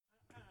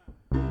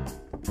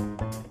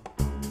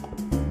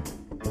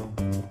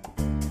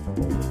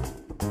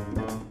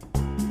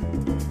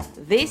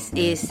This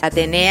is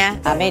Atenea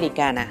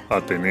Americana.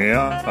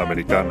 Atenea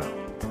Americana.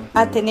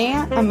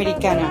 Atenea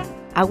Americana.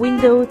 A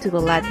window to the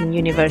Latin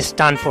universe.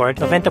 Stanford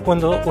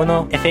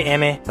 90.1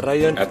 FM.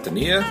 Radio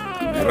Atenea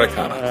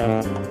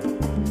Americana.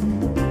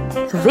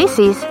 This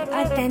is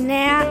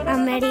Atenea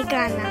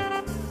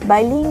Americana.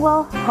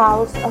 Bilingual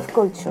house of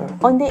culture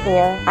on the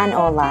air and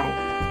online.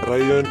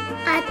 Radio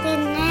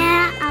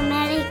Atenea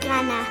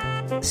Americana.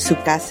 Su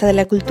casa de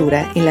la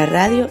cultura en la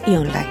radio y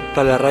online.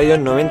 Para la radio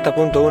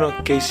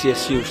 90.1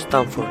 KCSU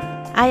Stanford.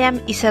 I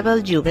am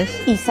Isabel Jubes.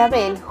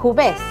 Isabel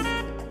Jubes.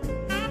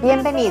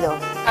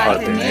 Bienvenidos.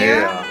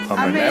 Atenea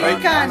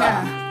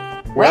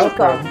Americana.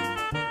 Welcome.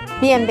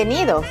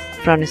 Bienvenidos.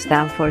 From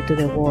Stanford to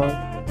the world.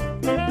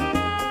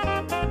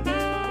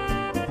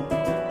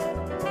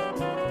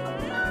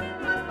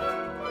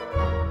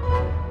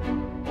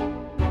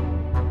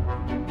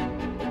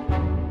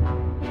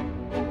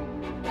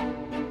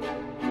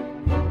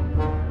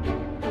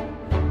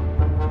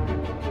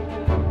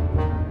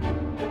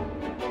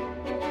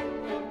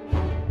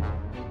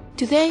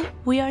 Today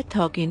we are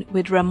talking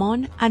with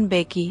Ramon and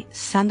Becky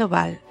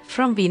Sandoval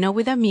from Vino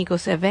with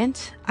Amigos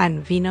events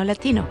and Vino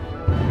Latino.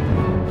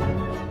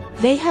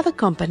 They have a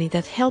company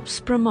that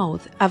helps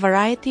promote a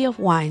variety of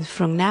wines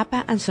from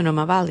Napa and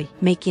Sonoma Valley,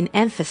 making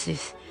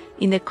emphasis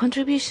in the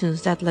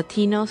contributions that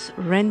Latinos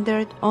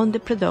rendered on the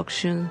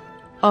production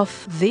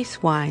of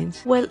these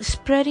wines while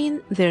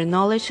spreading their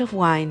knowledge of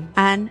wine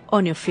and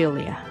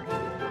oenophila.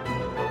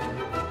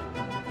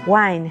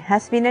 Wine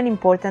has been an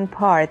important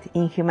part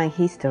in human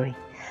history.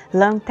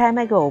 Long time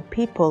ago,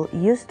 people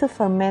used to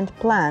ferment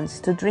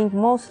plants to drink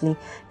mostly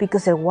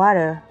because the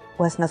water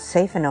was not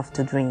safe enough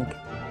to drink.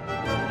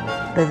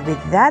 But with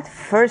that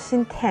first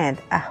intent,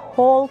 a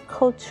whole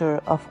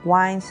culture of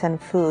wines and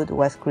food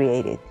was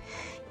created,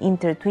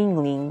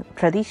 intertwining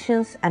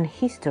traditions and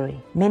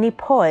history. Many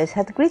poets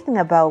had written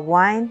about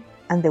wine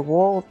and the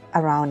world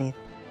around it.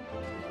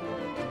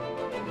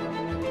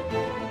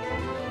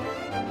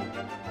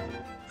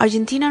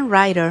 Argentinian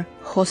writer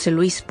Jorge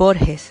Luis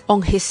Borges,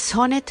 on his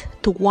Sonnet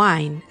to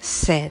Wine,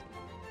 said,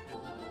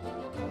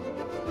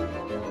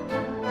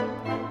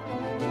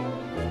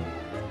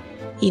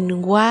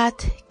 "In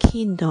what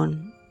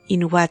kingdom,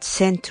 in what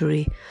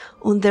century,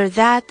 under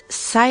that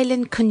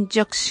silent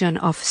conjunction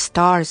of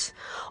stars,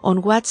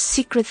 on what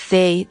secret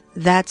day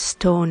that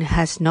stone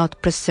has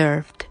not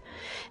preserved,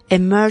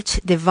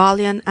 emerged the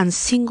valiant and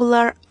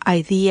singular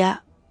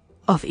idea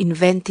of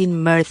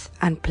inventing mirth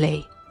and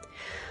play.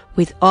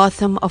 With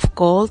autumn of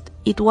gold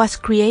it was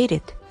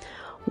created.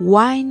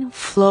 Wine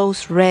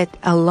flows red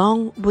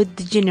along with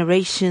the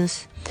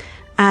generations,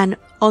 and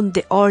on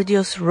the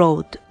arduous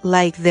road,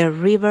 like the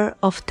river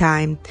of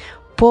time,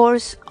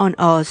 pours on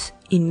us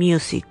in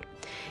music.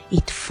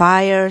 It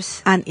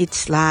fires and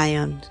its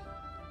lions.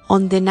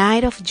 On the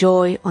night of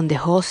joy, on the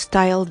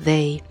hostile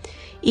day,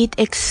 it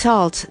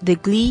exalts the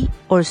glee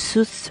or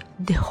soothes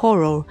the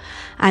horror,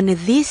 and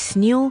this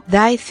new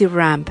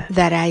dithyramb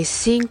that I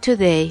sing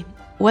today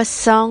was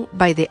sung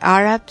by the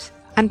Arabs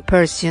and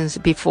Persians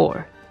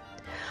before.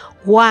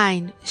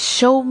 Wine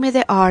showed me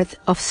the art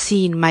of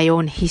seeing my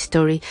own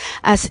history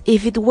as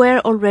if it were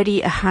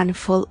already a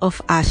handful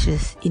of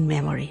ashes in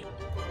memory."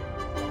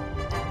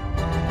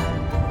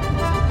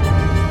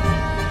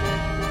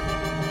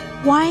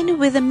 Wine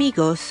with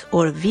Amigos,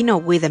 or Vino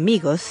with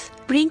Amigos,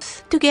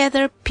 brings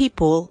together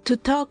people to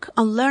talk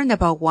and learn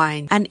about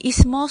wine and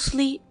is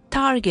mostly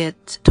targeted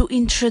to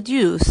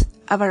introduce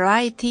a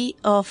variety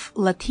of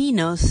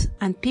Latinos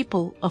and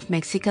people of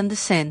Mexican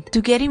descent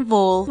to get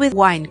involved with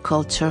wine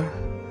culture.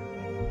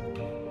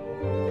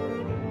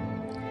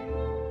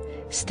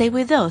 Stay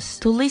with us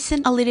to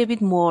listen a little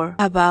bit more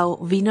about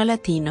Vino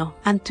Latino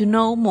and to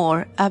know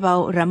more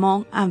about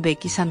Ramon and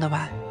Becky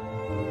Sandoval.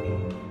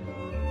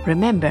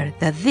 Remember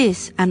that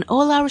this and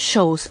all our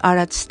shows are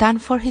at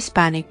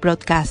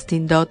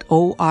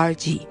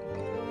stanfordhispanicbroadcasting.org.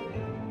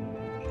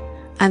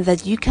 and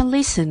that you can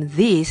listen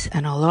this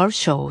and all our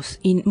shows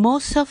in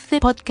most of the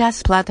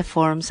podcast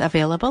platforms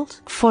available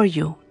for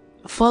you.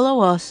 Follow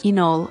us in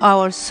all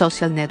our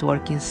social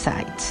networking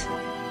sites.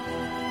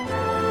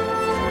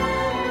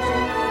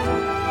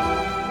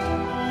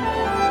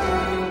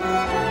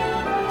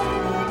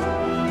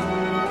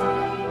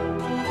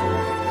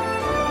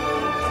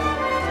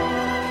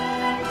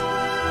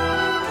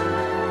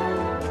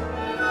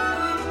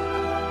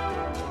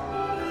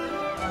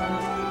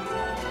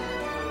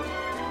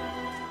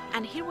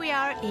 And here we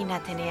are in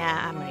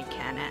Atenea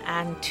Americana,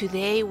 and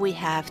today we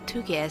have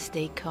two guests.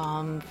 They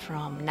come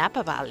from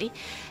Napa Valley,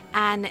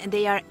 and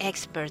they are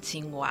experts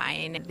in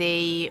wine.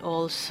 They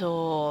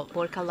also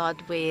work a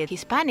lot with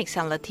Hispanics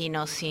and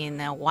Latinos in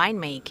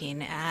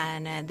winemaking,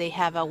 and they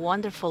have a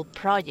wonderful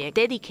project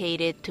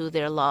dedicated to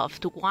their love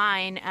to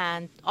wine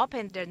and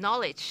open their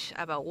knowledge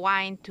about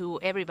wine to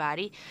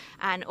everybody,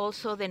 and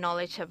also the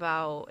knowledge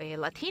about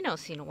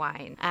Latinos in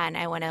wine. And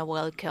I want to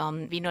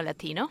welcome Vino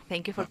Latino.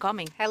 Thank you for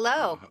coming.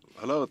 Hello.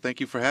 Hello, thank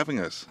you for having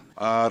us.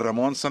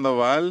 Ramon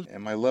Sandoval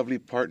and my lovely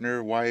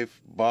partner, wife,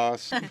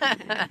 boss,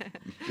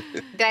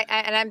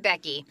 And I'm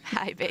Becky.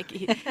 Hi,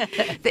 Becky.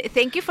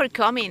 Thank you for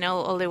coming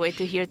all the way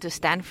to here to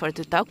Stanford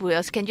to talk with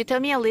us. Can you tell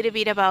me a little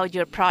bit about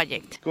your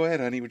project? Go ahead,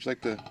 honey. Would you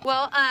like to?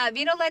 Well,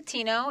 Vino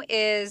Latino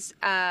is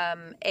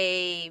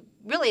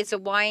it's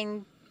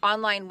a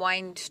online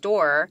wine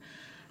store,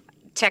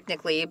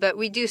 technically, but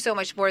we do so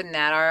much more than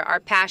that. Our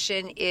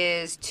passion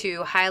is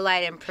to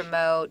highlight and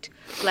promote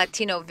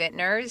Latino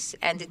vintners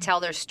and to tell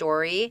their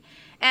story,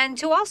 and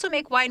to also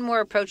make wine more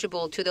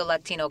approachable to the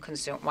Latino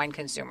wine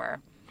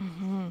consumer.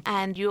 Mm-hmm.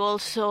 And you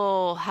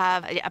also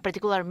have a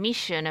particular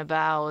mission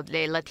about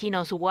the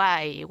Latinos.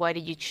 Why? Why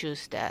did you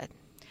choose that?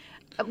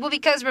 Well,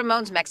 because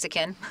Ramon's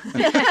Mexican.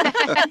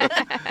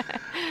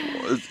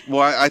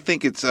 Well, I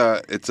think it's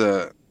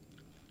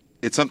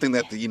something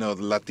that the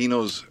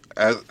Latinos,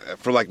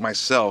 for like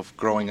myself,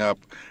 growing up,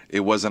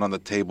 it wasn't on the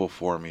table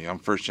for me. I'm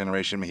first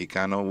generation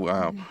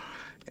Mexicano,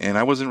 and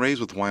I wasn't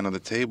raised with wine on the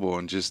table,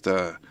 and just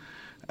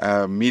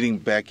meeting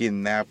Becky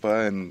in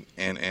Napa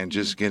and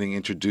just getting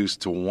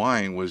introduced to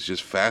wine was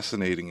just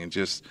fascinating and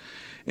just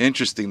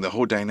interesting. The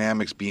whole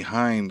dynamics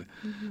behind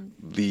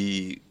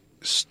the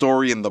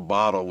story in the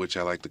bottle, which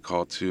I like to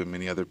call too, and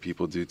many other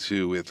people do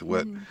too, with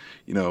what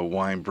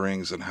wine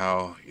brings and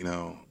how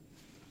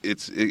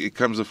it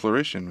comes to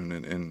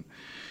fruition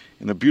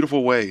in a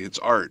beautiful way. It's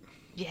art.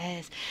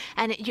 Yes,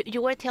 and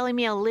you were telling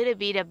me a little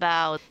bit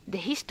about the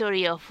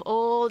history of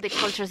all the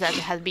cultures that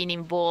have been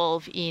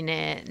involved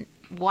in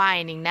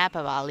wine in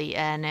Napa Valley,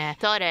 and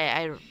thought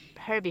I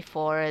heard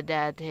before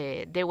that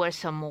there were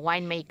some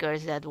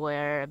winemakers that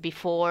were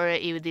before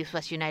this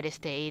was United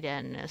States,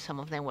 and some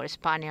of them were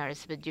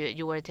Spaniards, but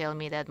you were telling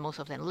me that most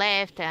of them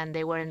left, and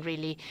they weren't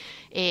really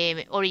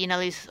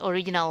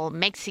original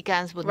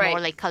Mexicans, but more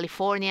like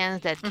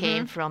Californians that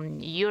came from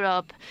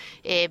Europe.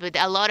 But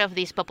a lot of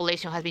this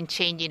population has been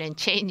changing and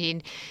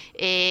changing.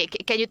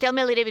 Can you tell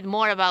me a little bit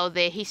more about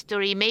the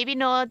history, maybe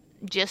not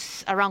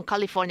just around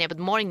California, but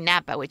more in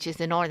Napa, which is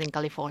the northern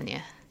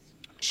California?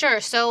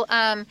 Sure. So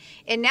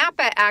in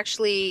Napa,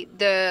 actually,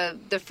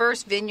 the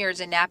first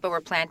vineyards in Napa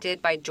were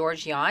planted by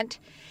George Yount.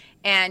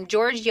 And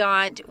George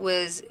Yount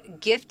was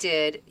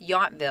gifted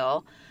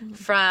Yountville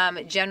from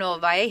General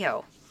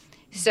Vallejo.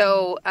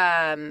 So,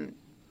 and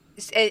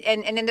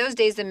in those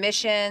days, the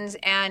missions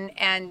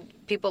and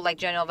people like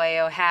General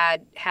Vallejo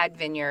had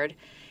vineyard.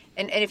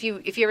 And if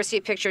you ever see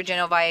a picture of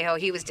General Vallejo,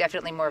 he was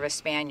definitely more of a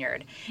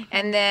Spaniard.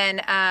 And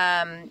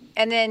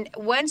then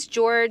once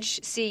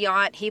George C.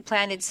 Yount, he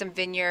planted some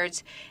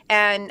vineyards,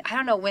 and I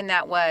don't know when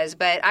that was,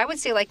 but I would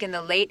say like in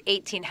the late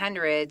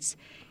 1800s,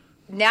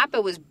 Napa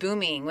was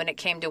booming when it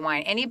came to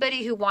wine.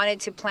 Anybody who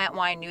wanted to plant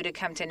wine knew to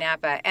come to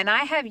Napa, and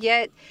I have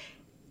yet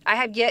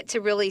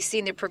to really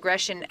see the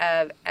progression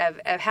of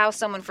how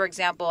someone, for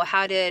example,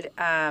 how did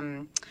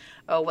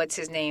what's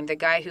his name? The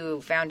guy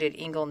who founded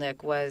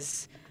Inglenook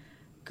was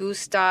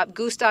Gustav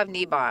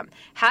Niebaum.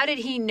 How did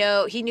he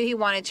know? He knew he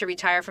wanted to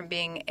retire from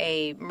being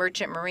a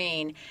merchant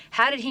marine.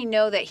 How did he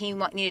know that he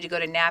needed to go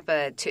to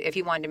Napa if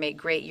he wanted to make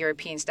great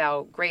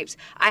European-style grapes?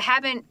 I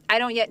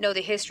don't yet know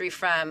the history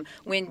from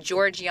when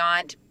George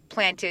Yount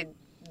planted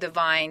the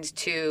vines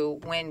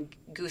to when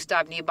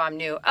Gustav Niebaum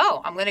knew,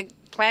 I'm going to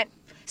plant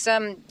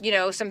some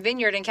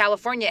vineyard in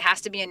California. It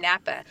has to be in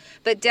Napa.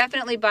 But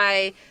definitely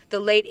by the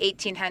late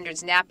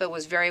 1800s, Napa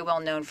was very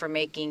well known for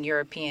making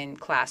European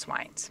class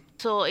wines.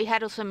 So it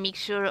had also a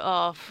mixture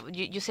of,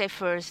 you said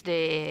first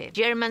the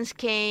Germans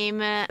came,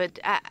 but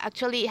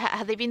actually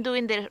have they been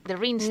doing the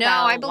Rhine-style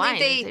No, I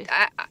believe wines?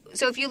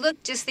 So if you look,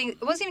 it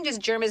wasn't even just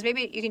Germans,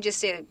 maybe you can just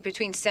say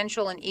between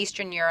Central and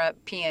Eastern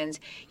Europeans,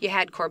 you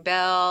had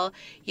Corbel,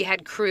 you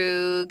had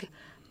Krug,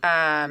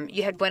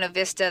 you had Buena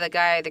Vista,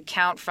 the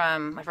count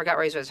from, I forgot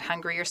where he was,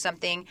 Hungary or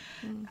something.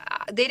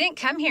 They didn't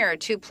come here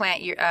to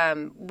plant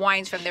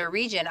wines from their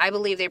region. I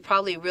believe they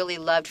probably really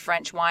loved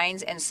French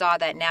wines and saw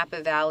that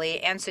Napa Valley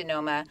and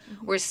Sonoma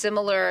were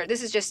similar.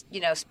 This is just,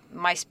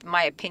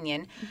 my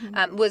opinion,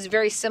 was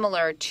very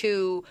similar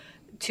to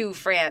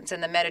France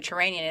and the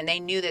Mediterranean, and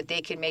they knew that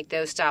they could make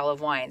those style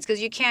of wines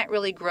because you can't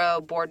really grow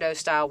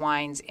Bordeaux-style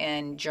wines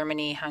in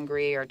Germany,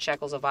 Hungary, or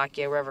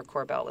Czechoslovakia, wherever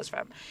Corbel was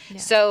from. Yeah.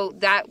 So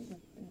that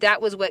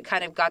was what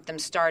kind of got them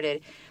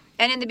started.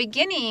 And in the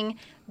beginning,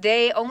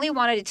 they only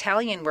wanted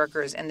Italian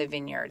workers in the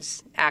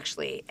vineyards,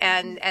 actually,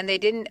 and they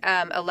didn't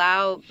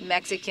allow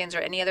Mexicans or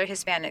any other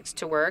Hispanics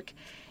to work.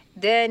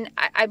 Then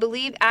I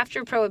believe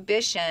after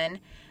Prohibition,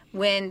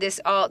 when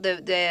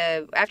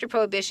after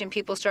Prohibition,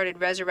 people started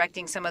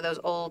resurrecting some of those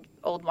old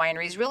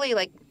wineries, really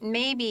like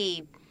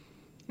maybe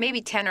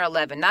 10 or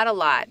 11, not a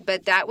lot,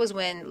 but that was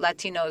when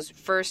Latinos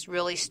first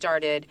really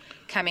started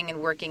coming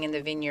and working in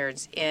the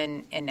vineyards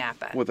in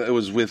Napa. Well, it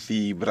was with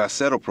the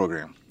Bracero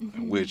program,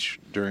 which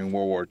during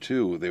World War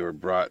II, they were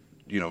brought,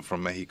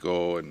 from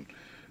Mexico and,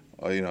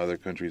 other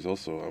countries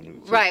also.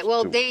 Right.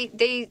 Well,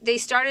 they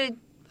started,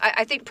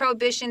 I think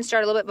Prohibition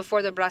started a little bit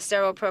before the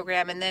Bracero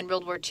program, and then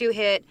World War II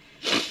hit,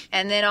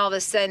 and then all of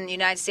a sudden the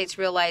United States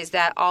realized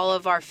that all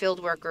of our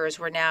field workers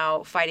were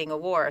now fighting a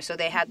war. So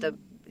they had the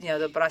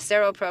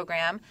Bracero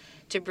program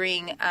to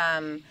bring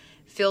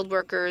field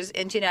workers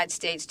into the United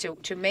States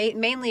to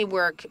mainly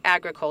work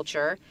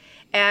agriculture.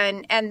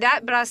 And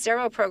that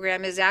Bracero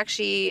program is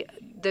actually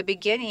the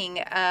beginning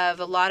of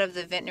a lot of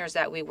the vintners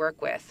that we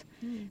work with.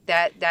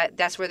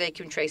 That's where they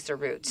can trace their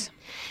roots.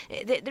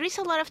 There is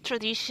a lot of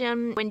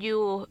tradition when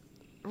you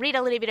read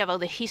a little bit about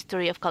the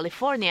history of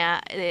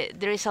California.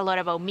 There is a lot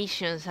about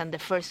missions and the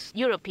first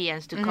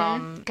Europeans to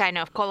come kind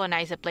of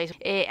colonize the place.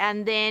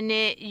 And then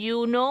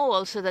you know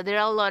also that there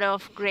are a lot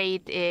of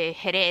great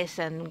Jerez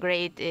and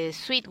great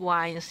sweet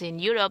wines in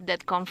Europe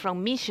that come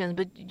from missions,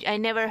 but I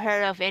never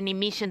heard of any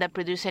mission that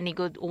produced any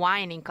good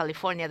wine in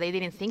California. They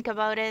didn't think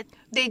about it?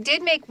 They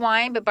did make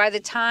wine, but by the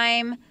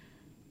time...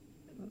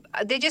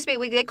 They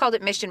called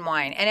it mission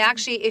wine. And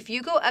actually, if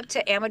you go up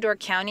to Amador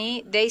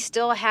County, they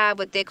still have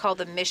what they call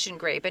the mission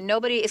grape. And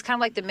it's kind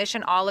of like the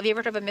mission olive. You ever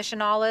heard of a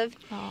mission olive?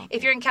 Oh, okay.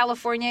 If you're in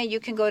California, you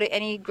can go to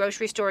any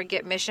grocery store and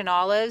get mission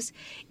olives.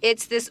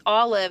 It's this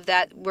olive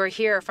that we're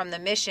here from the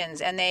missions.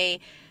 And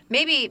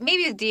maybe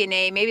the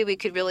DNA, maybe we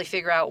could really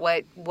figure out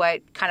what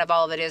kind of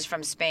olive it is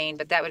from Spain,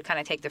 but that would kind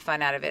of take the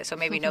fun out of it. So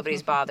maybe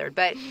nobody's bothered.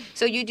 But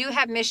so you do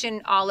have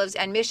mission olives,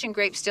 and mission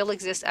grapes still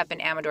exist up in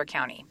Amador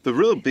County. The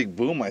real big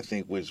boom, I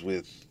think, was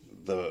with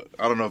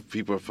I don't know if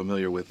people are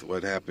familiar with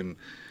what happened,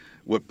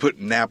 what put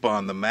Napa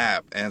on the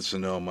map and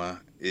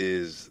Sonoma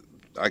is,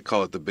 I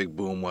call it the big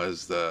boom,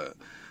 was the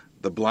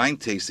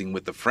blind tasting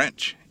with the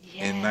French.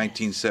 Yes. In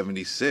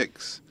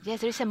 1976. Yes,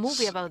 there is a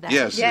movie about that.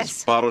 Yes.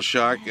 It's Bottle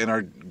Shock, and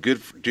our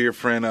good dear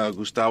friend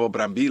Gustavo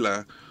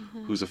Brambilla,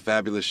 who's a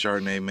fabulous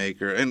Chardonnay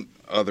maker, and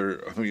other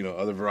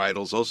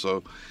varietals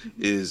also,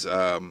 is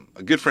a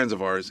good friend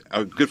of ours,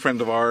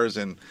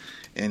 and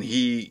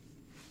he,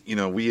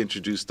 we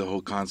introduced the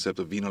whole concept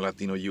of Vino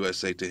Latino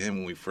USA to him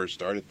when we first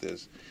started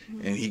this,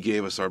 and he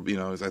gave us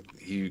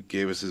he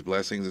gave us his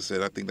blessings and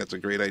said, I think that's a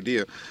great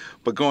idea.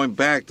 But going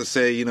back to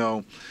say,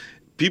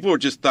 people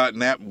just thought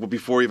Napa,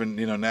 before even,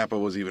 Napa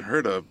was even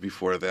heard of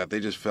before that, they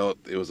just felt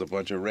it was a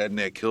bunch of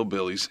redneck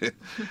hillbillies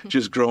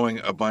just growing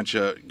a bunch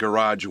of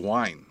garage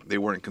wine. They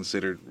weren't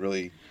considered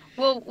really...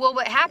 Well,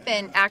 what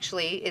happened,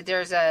 actually,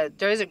 there is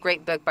a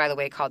great book, by the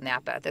way, called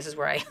Napa. This is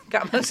where I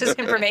got most of this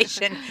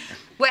information.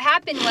 What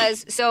happened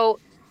was,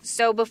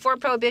 so before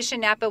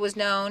Prohibition, Napa was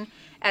known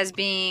as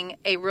being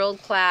a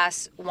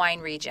world-class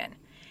wine region.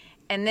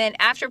 And then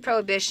after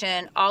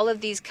Prohibition, all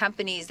of these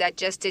companies that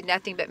just did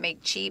nothing but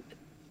make cheap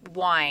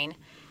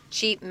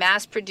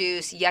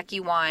mass-produced,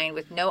 yucky wine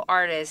with no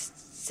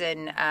artists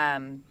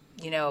and,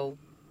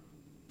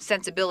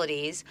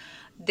 sensibilities,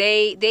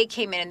 they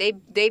came in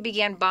and they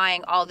began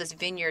buying all this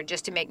vineyard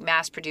just to make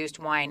mass-produced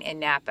wine in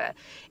Napa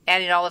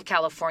and in all of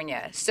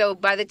California. So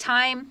by the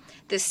time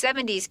the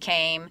 70s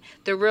came,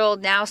 the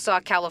world now saw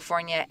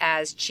California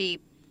as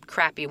cheap,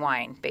 crappy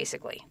wine,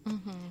 basically.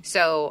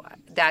 So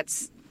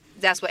that's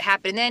what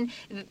happened.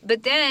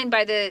 But then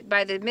by the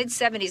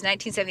mid-70s,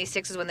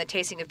 1976 is when the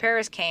Tasting of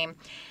Paris came.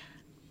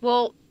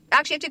 Well,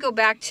 actually, you have to go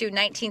back to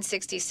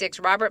 1966.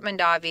 Robert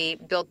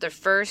Mondavi built the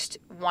first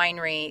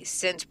winery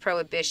since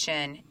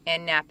Prohibition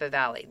in Napa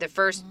Valley.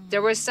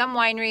 There were some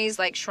wineries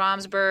like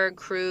Schramsberg,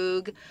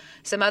 Krug,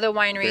 some other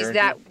wineries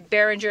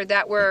Beringer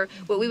that were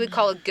what we would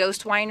call a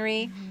ghost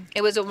winery.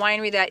 It was a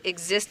winery that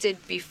existed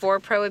before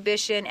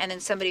Prohibition, and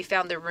then somebody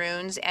found the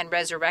ruins and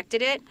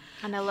resurrected it.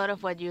 And a lot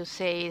of what you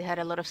say had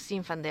a lot of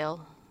Zinfandel.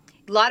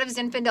 A lot of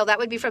Zinfandel. That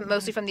would be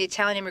mostly from the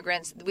Italian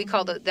immigrants. We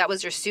called that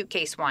was their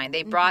suitcase wine.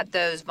 They brought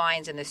those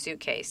vines in the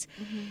suitcase.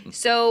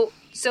 So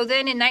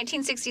then in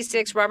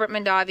 1966, Robert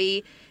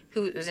Mondavi,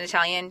 who was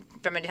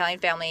from an Italian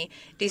family,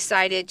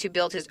 decided to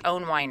build his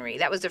own winery.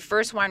 That was the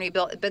first winery he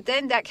built. But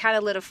then that kind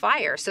of lit a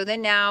fire. So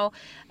then now,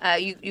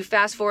 you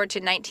fast forward to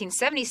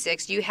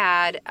 1976, you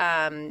had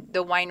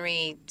the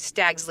winery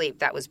Stag's Leap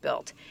that was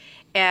built.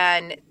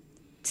 And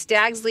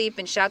Stag's Leap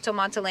and Chateau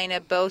Montelena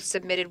both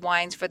submitted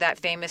wines for that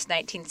famous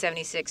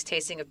 1976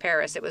 Tasting of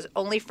Paris. It was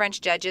only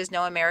French judges.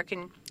 No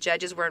American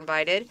judges were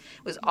invited. It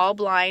was all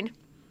blind.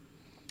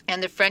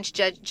 And the French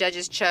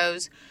judges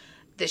chose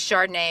the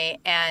Chardonnay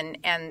and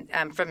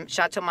from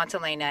Chateau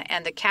Montelena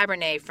and the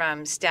Cabernet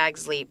from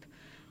Stag's Leap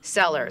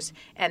cellars.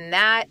 And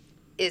that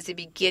is the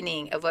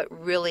beginning of what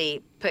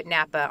really put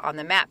Napa on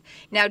the map.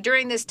 Now,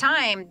 during this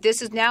time,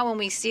 this is now when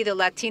we see the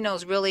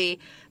Latinos really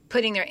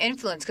putting their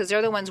influence, because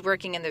they're the ones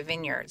working in the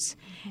vineyards.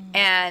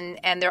 And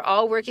they're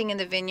all working in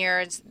the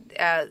vineyards.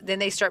 Then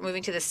they start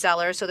moving to the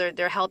cellar, so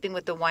they're helping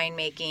with the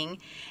winemaking.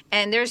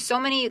 And there's so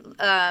many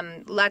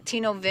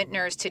Latino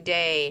vintners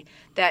today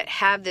that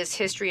have this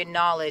history and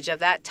knowledge of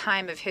that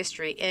time of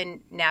history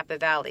in Napa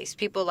Valleys.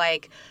 People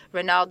like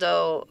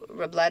Ronaldo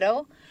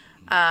Robledo,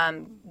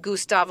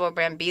 Gustavo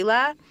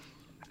Brambilla,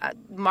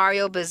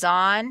 Mario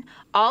Bazan,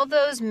 all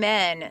those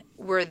men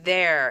were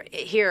there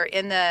here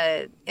in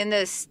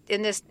this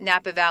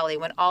Napa Valley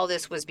when all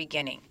this was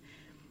beginning.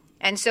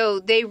 And so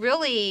they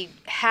really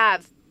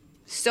have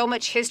so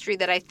much history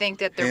that I think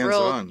that the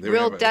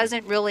world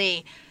doesn't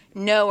really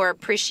know or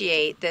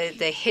appreciate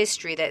the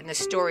history and the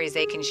stories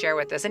they can share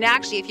with us. And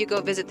actually, if you go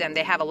visit them,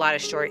 they have a lot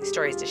of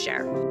stories to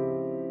share.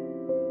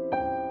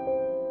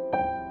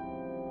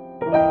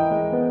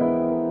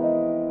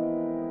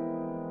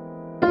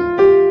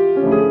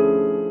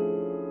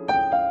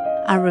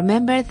 And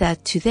remember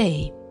that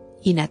today,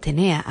 in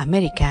Atenea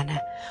Americana,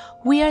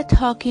 we are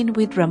talking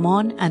with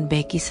Ramon and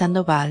Becky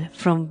Sandoval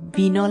from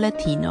Vino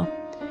Latino,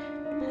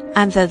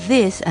 and that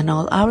this and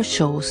all our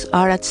shows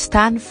are at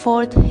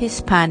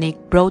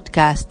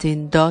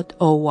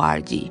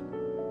StanfordHispanicBroadcasting.org.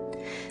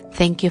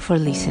 Thank you for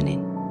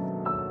listening.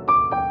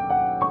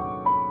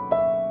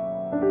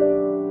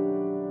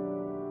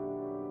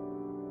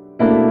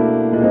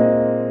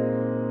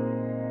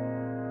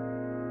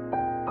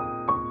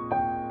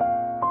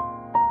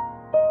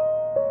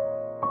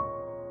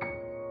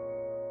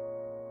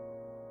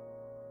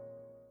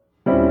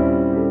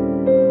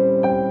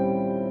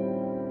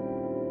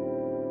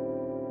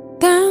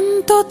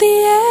 Tanto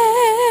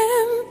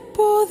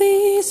tiempo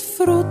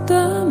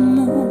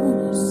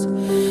disfrutamos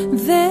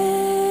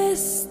de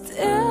este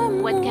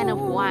amor. What kind of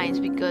wines?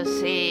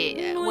 Because,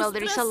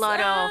 there is a lot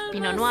of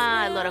Pinot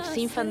Noir, a lot of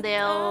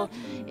Zinfandel,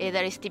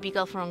 that is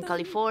typical from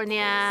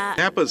California.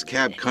 Napa's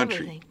cab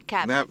country.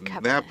 Cab.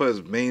 Napa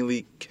is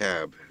mainly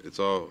cab. It's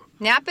all...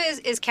 Napa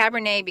is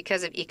Cabernet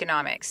because of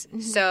economics.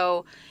 Mm-hmm.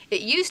 So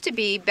it used to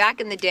be back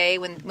in the day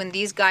when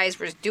these guys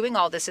were doing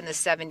all this in the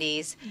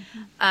 70s,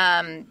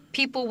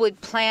 people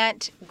would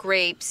plant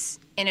grapes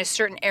in a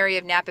certain area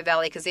of Napa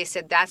Valley because they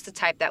said that's the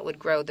type that would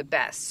grow the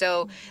best.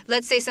 So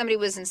let's say somebody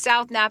was in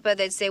South Napa,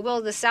 they'd say,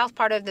 well, the south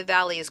part of the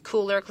valley is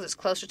cooler because it's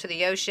closer to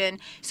the ocean,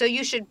 so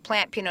you should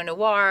plant Pinot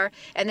Noir.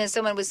 And then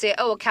someone would say,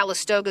 oh,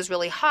 Calistoga is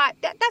really hot.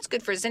 That's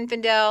good for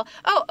Zinfandel.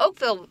 Oh,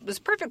 Oakville was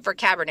perfect for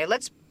Cabernet.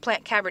 Let's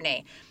plant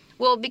Cabernet.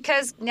 Well,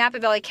 because Napa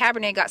Valley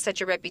Cabernet got such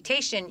a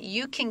reputation,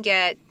 you can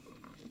get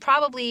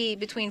probably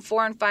between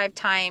 4 and 5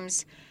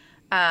 times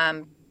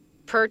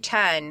per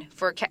ton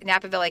for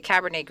Napa Valley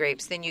Cabernet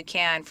grapes than you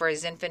can for a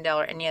Zinfandel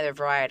or any other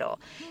varietal.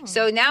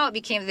 So now it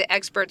became the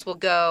experts will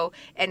go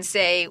and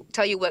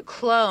tell you what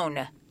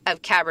clone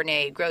of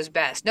Cabernet grows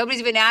best. Nobody's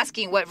even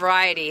asking what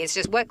variety. It's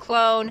just what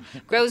clone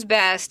grows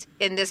best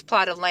in this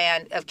plot of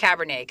land of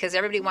Cabernet, because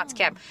everybody wants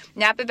Cab.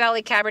 Napa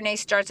Valley Cabernet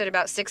starts at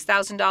about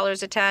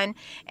 $6,000 a ton,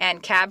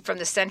 and Cab from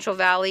the Central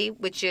Valley,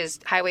 which is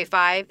Highway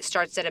 5,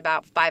 starts at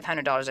about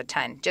 $500 a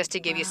ton, just to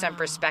give you some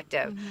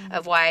perspective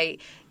of why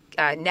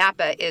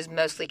Napa is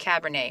mostly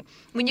Cabernet.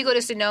 When you go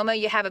to Sonoma,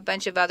 you have a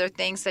bunch of other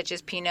things such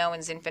as Pinot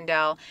and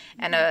Zinfandel,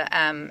 and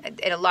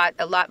a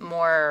lot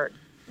more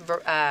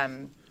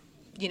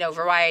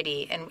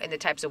variety in the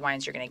types of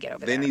wines you're going to get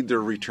over there. They need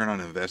their return on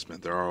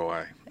investment, their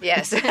ROI.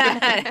 Yes.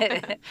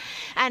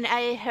 And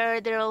I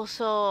heard there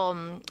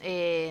also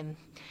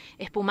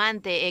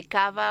espumante, a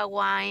cava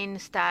wine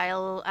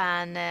style,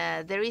 and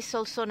there is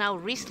also now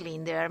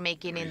Riesling they are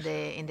making in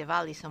the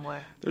valley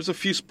somewhere. There's a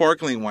few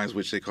sparkling wines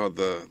which they call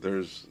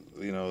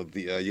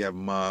you have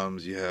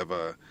Mums, you have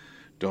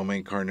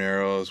Domaine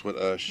Carneros,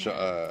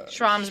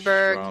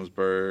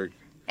 Schramsberg.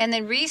 And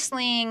then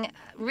Riesling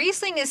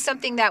is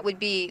something that would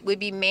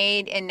be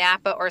made in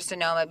Napa or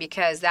Sonoma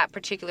because that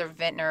particular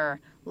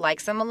vintner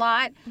likes them a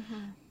lot.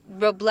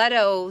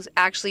 Robledos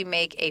actually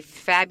make a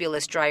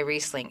fabulous dry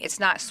Riesling. It's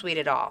not sweet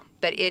at all,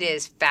 but it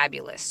is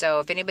fabulous.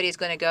 So if anybody's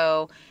going to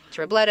go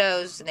to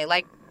Robledos and they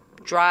like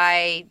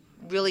dry,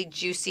 really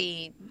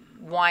juicy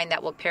wine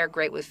that will pair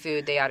great with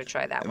food, they ought to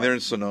try that one. They're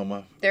in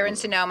Sonoma.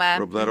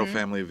 Robledo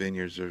Family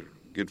Vineyards are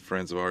good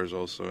friends of ours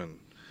also, and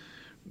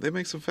they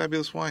make some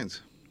fabulous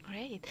wines.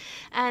 Great.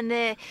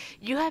 And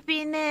you have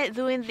been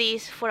doing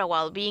this for a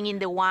while, being in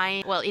the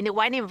wine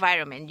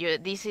environment.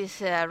 This is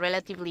a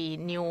relatively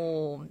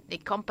new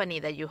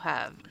company that you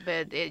have,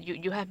 but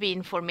you have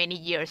been for many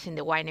years in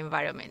the wine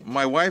environment.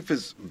 My wife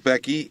is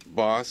Becky,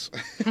 boss.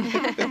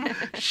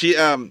 She's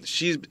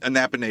a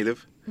Napa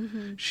native.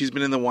 She's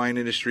been in the wine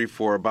industry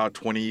for about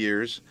 20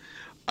 years.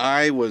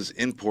 I was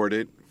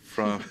imported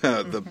from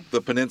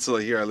the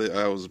peninsula here.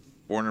 I was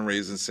born and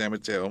raised in San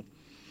Mateo.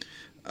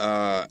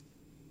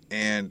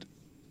 And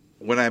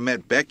when I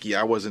met Becky,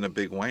 I wasn't a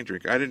big wine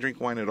drinker. I didn't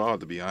drink wine at all,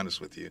 to be honest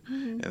with you.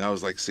 And that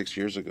was like 6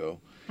 years ago.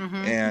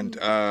 And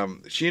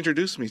she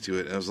introduced me to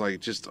it. And it was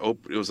like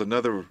it was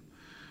another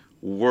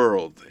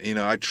world.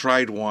 I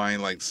tried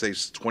wine like, say,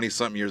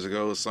 20-something years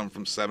ago, something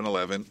from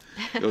 7-Eleven.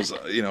 It was,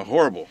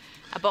 horrible.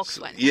 A box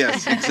one.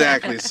 Yes,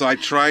 exactly. So I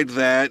tried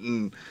that,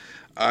 and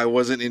I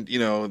wasn't in,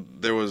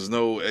 there was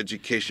no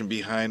education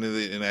behind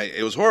it. And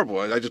it was horrible.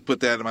 I just put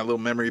that in my little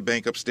memory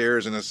bank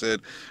upstairs, and I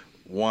said,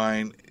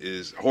 wine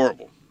is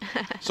horrible.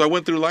 So I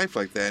went through life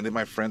like that, and then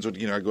my friends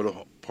would, I'd go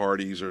to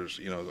parties or,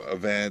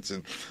 events,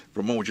 and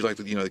Ramon, would you like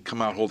to, they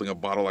come out holding a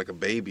bottle like a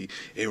baby.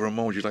 Hey,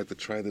 Ramon, would you like to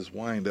try this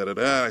wine?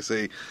 Da-da-da. I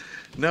say,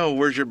 no,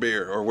 where's your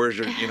beer? Or where's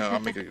your, I'll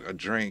make a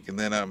drink. And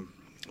then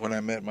when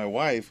I met my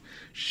wife,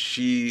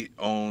 she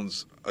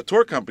owns a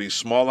tour company,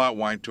 Small Lot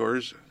Wine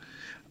Tours.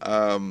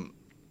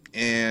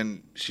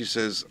 And she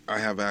says, I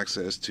have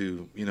access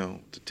to,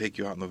 to take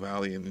you out in the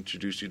valley and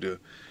introduce you to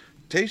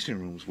tasting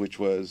rooms, which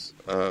was,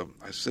 I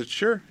said,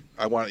 sure.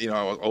 I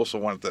also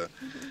wanted to,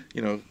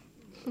 it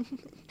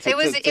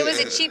was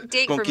a cheap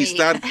date for me.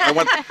 I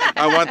want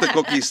to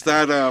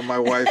conquistar my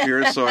wife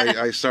here, so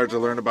I started to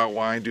learn about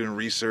wine, doing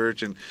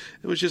research, and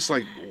it was just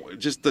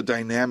the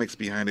dynamics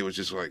behind it was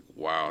just like,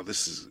 wow,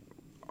 this is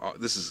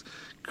this is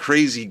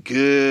crazy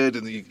good,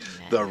 and the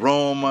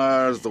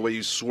aromas, the way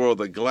you swirl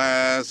the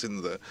glass,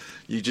 and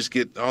you just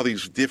get all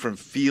these different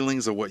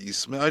feelings of what you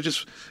smell. It's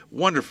just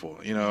wonderful,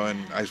 and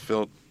I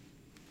felt,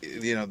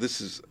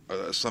 this is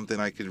something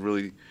I could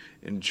really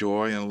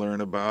enjoy and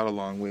learn about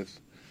along with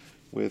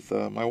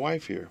my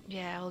wife here.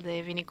 Yeah, all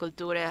the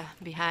vinicultura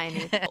behind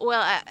it.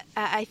 Well,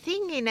 I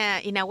think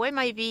in a way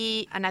might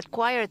be an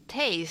acquired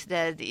taste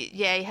that,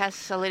 it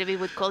has a little bit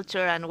with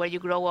culture and where you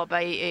grow up.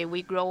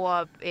 We grow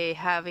up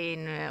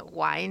having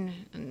wine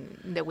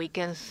in the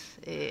weekends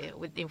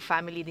in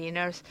family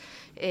dinners.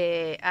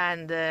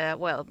 And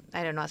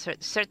I don't know, a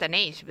certain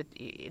age, but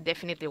it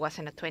definitely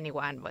wasn't at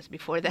 21, it was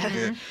before that.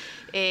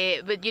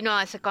 Mm-hmm. But,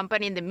 as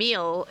accompanying the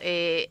meal,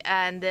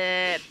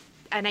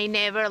 and I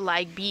never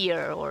like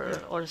beer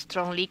or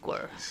strong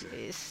liquor.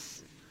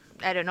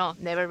 I don't know,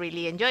 never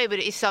really enjoy it, but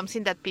it's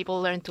something that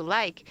people learn to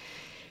like.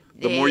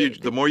 The more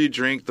you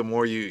drink, the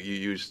more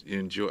you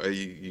enjoy.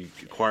 You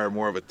acquire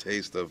more of a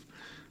taste of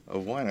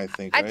wine, I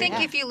think. I think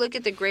if you look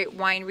at the great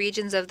wine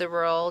regions of the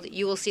world,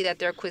 you will see that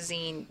their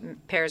cuisine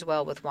pairs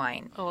well with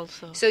wine.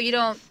 Also, so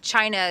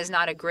China is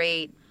not a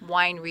great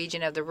wine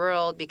region of the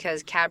world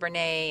because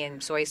Cabernet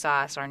and soy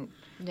sauce aren't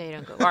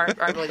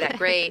really that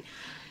great.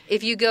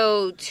 If you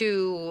go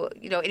to,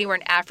 anywhere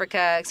in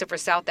Africa, except for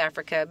South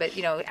Africa, but,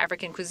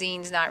 African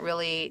cuisine's not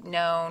really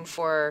known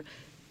for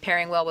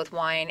pairing well with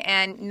wine.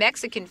 And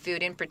Mexican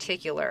food in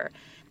particular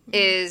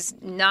is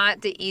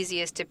not the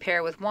easiest to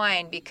pair with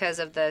wine because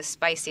of the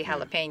spicy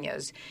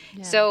jalapenos.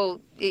 Yeah.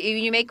 So if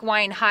you make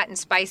wine hot and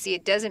spicy,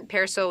 it doesn't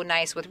pair so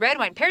nice with red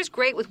wine. It pairs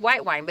great with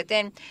white wine, but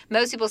then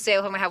most people say, if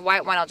I'm going to have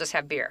white wine, I'll just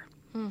have beer.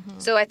 Mm-hmm.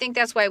 So I think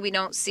that's why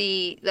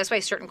that's why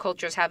certain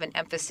cultures have an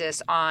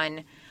emphasis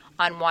on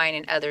wine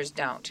and others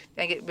don't.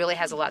 I think it really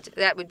has a lot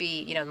that would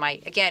be,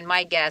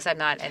 my guess. I'm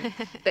not,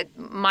 but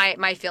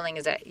my feeling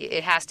is that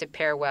it has to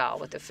pair well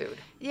with the food.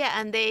 Yeah,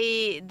 and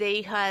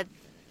they had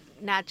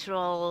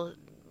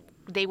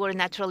they were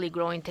naturally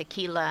growing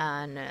tequila,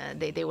 and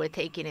they were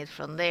taking it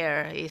from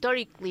there.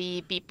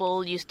 Historically,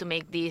 people used to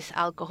make this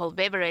alcohol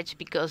beverage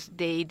because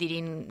they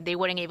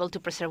weren't able to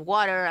preserve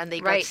water, and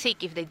they got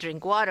sick if they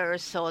drink water.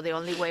 So the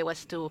only way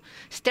was to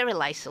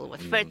sterilize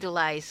it,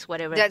 fertilize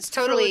whatever. That's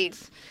totally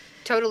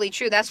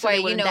true. That's why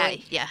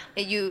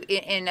you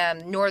in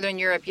Northern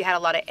Europe you had a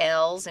lot of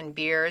ales and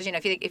beers.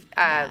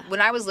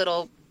 When I was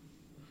little,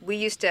 we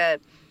used to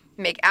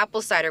make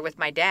apple cider with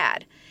my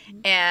dad,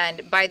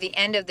 and by the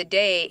end of the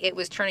day, it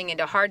was turning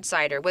into hard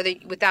cider,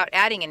 without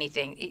adding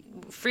anything.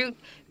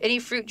 Any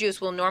fruit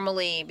juice will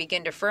normally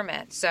begin to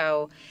ferment.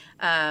 So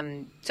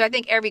I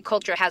think every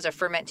culture has a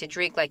fermented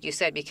drink, like you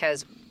said,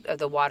 because of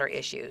the water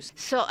issues.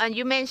 So, and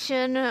you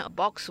mentioned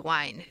box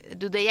wine.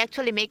 Do they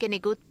actually make any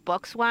good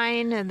box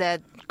wine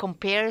that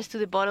compares to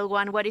the bottled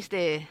one? What is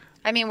the...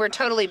 I mean, we're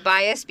totally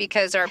biased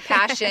because our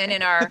passion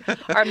and our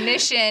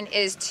mission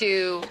is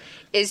to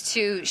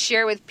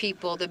share with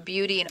people the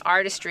beauty and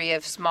artistry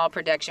of small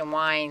production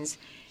wines.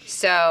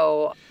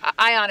 So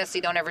I honestly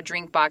don't ever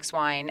drink box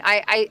wine.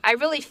 I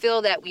really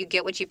feel that you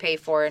get what you pay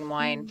for in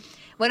wine. Mm.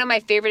 One of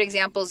my favorite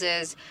examples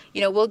is,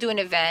 we'll do an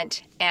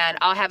event and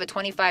I'll have a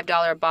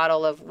 $25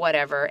 bottle of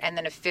whatever and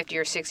then a $50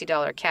 or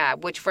 $60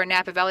 cab, which for a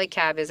Napa Valley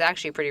cab is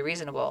actually pretty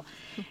reasonable.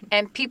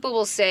 And people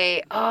will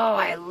say, oh,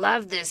 I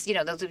love this.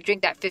 They'll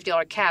drink that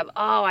 $50 cab.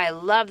 Oh, I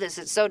love this.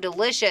 It's so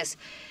delicious.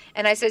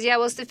 And I said, yeah,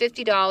 well, it's the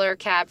 $50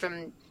 cab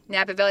from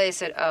Napa Valley. They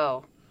said,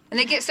 oh. And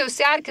they get so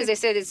sad because they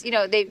said it's,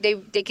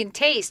 they can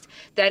taste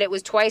that it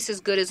was twice as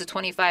good as a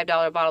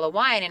 $25 bottle of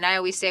wine. And I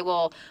always say,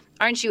 well,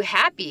 aren't you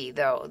happy,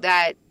 though,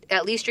 that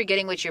at least you're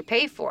getting what you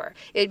pay for?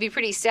 It'd be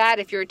pretty sad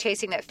if you were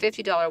tasting that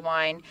 $50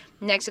 wine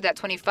next to that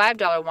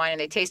 $25 wine and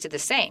they tasted the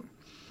same.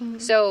 Mm-hmm.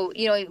 So,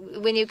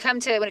 when it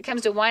comes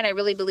to wine, I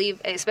really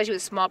believe, especially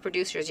with small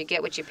producers, you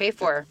get what you pay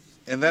for.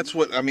 And that's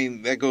what,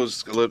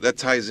 that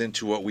ties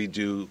into what we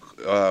do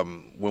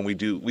when we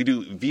do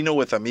Vino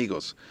with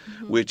Amigos,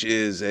 mm-hmm. which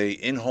is a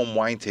in-home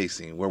wine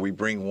tasting where we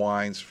bring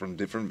wines from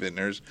different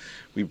vintners.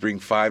 We bring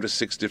 5 to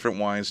 6 different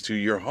wines to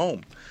your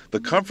home, the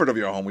comfort of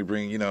your home. We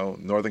bring,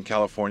 Northern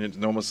California,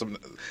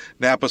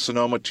 Napa,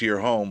 Sonoma to your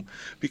home,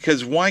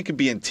 because wine can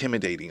be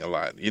intimidating a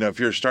lot. If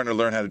you're starting to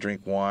learn how to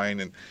drink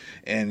wine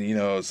and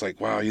it's like,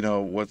 wow,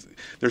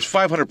 there's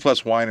 500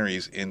 plus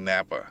wineries in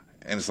Napa,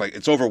 and it's like,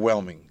 it's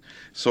overwhelming.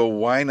 So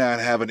why not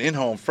have an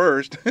in-home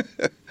first?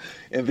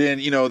 And then,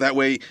 that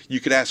way you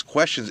could ask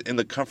questions in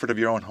the comfort of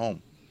your own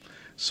home.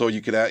 So you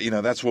could,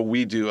 that's what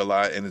we do a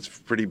lot, and it's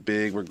pretty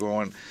big.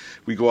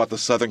 We go out to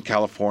Southern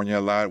California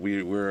a lot.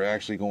 We're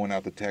actually going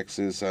out to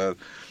Texas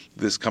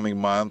this coming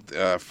month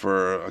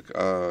for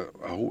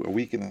a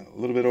week and a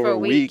little bit over a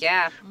week.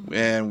 Yeah.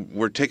 And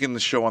we're taking the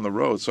show on the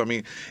road. So,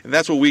 and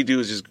that's what we do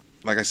is just,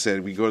 like I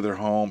said, we go to their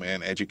home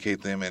and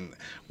educate them and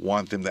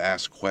want them to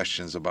ask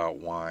questions about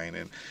wine.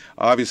 And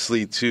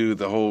obviously, too,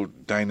 the whole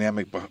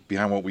dynamic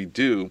behind what we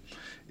do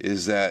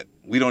is that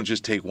we don't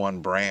just take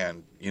one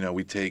brand.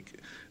 We take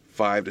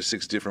 5 to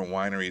 6 different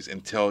wineries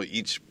and tell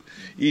each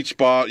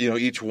bottle,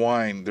 each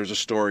wine, there's a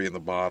story in the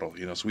bottle,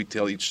 so we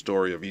tell each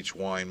story of each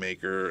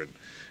winemaker and,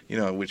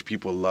 which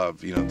people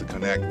love, to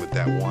connect with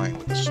that wine,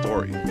 with the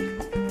story.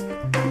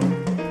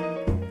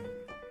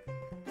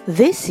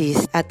 This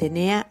is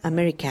Atenea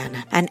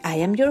Americana, and I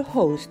am your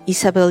host,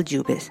 Isabel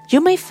Jubes.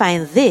 You may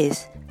find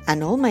this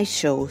and all my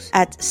shows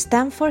at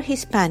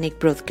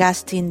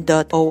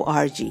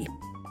StanfordHispanicBroadcasting.org.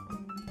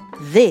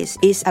 This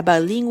is a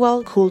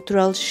bilingual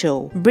cultural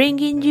show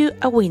bringing you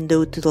a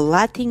window to the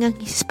Latin and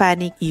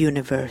Hispanic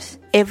universe.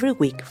 Every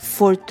week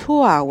for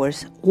 2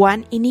 hours,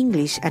 one in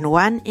English and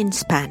one in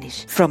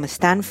Spanish, from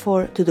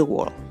Stanford to the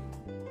world.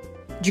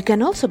 You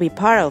can also be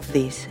part of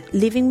this,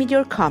 leaving me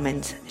your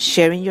comments,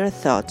 sharing your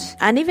thoughts,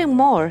 and even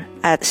more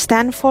at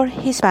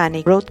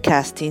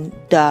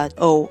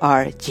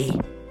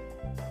StanfordHispanicBroadcasting.org.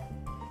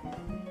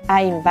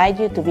 I invite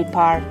you to be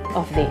part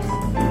of this.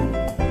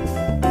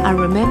 And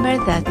remember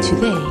that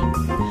today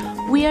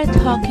we are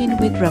talking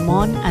with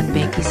Ramon and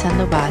Becky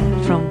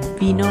Sandoval from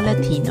Vino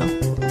Latino.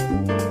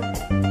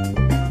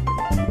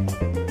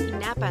 In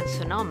Napa and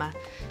Sonoma,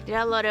 there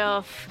are a lot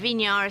of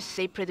vineyards.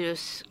 They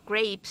produce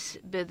grapes,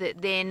 but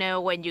then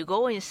when you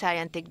go inside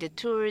and take the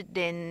tour,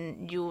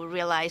 then you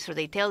realize, or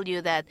they tell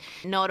you, that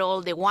not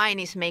all the wine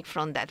is made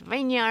from that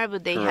vineyard,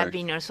 but they have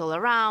vineyards all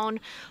around.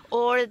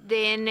 Or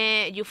then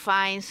you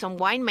find some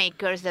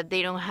winemakers that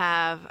they don't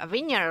have a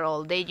vineyard at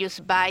all. They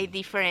just buy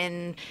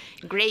different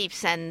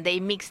grapes and they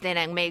mix them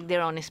and make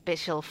their own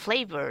special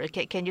flavor.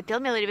 Can you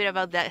tell me a little bit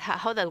about that,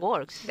 how that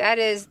works?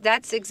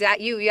 That's exact.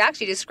 You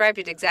actually described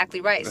it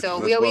exactly right. So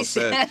that's we always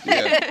well said.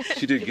 Yeah,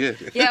 she did good.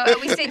 Yeah,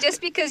 we say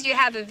just because you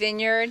have a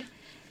vineyard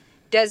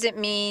doesn't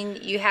mean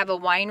you have a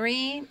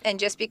winery, and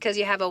just because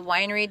you have a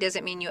winery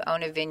doesn't mean you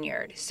own a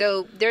vineyard.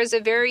 So there's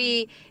a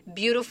very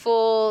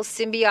beautiful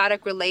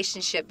symbiotic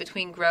relationship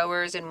between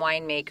growers and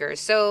winemakers.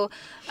 So,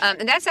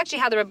 and that's actually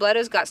how the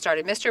Robledos got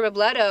started. Mr.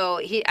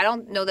 Robledo, I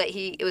don't know that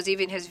it was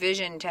even his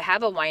vision to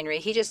have a winery.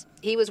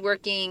 He was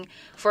working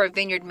for a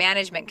vineyard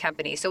management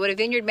company. So what a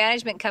vineyard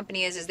management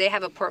company is they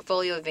have a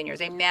portfolio of vineyards.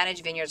 They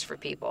manage vineyards for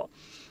people.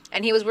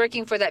 And he was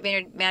working for that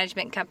vineyard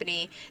management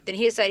company. Then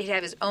he decided he'd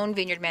have his own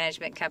vineyard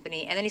management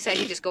company. And then he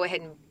decided he'd just go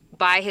ahead and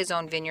buy his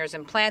own vineyards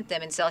and plant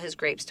them and sell his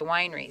grapes to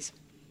wineries.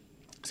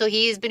 So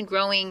he's been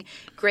growing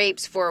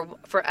grapes for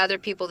other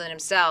people than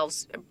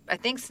himself. I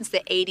think since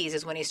the 80s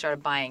is when he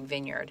started buying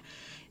vineyard.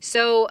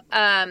 So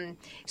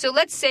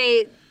let's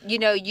say,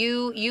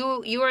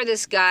 you are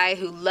this guy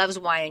who loves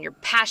wine and you're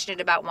passionate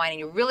about wine and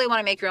you really want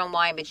to make your own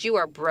wine, but you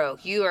are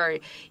broke. You are,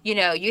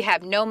 you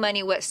have no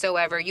money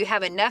whatsoever. You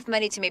have enough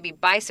money to maybe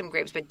buy some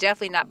grapes, but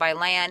definitely not buy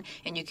land,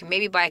 and you can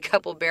maybe buy a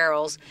couple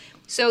barrels.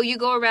 So you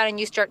go around and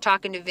you start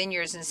talking to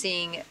vineyards and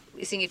seeing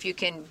if you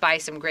can buy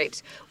some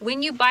grapes.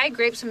 When you buy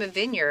grapes from a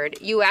vineyard,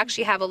 you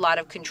actually have a lot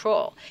of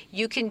control.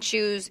 You can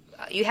choose.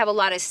 You have a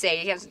lot of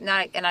say. You have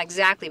not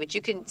exactly, but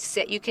you can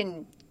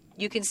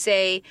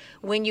say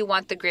when you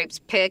want the grapes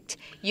picked.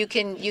 You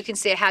can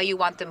say how you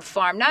want them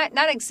farmed.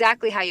 Not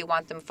exactly how you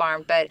want them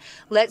farmed, but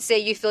let's say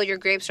you feel your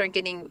grapes aren't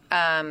getting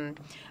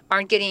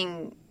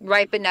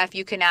ripe enough.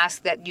 You can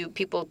ask that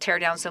people tear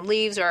down some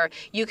leaves, or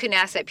you can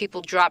ask that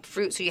people drop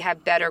fruit so you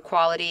have better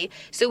quality.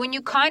 So when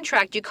you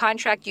contract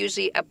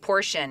usually a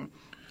portion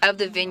of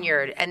the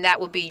vineyard, and that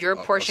will be your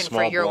portion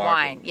for your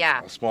wine.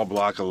 Yeah, a small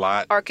block, a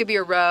lot, or it could be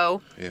a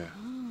row. Yeah.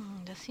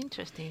 That's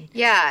interesting.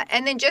 Yeah,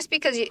 and then just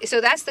because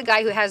so that's the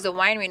guy who has the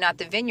winery, not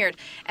the vineyard.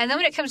 And then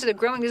when it comes to the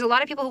growing, there's a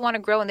lot of people who want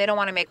to grow and they don't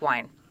want to make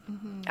wine.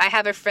 Mm-hmm. I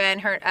have a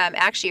friend. Her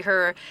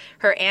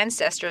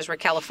ancestors were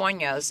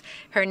Californios.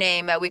 Her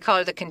name, we call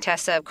her the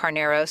Contessa of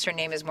Carneros. Her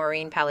name is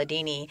Maureen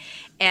Palladini,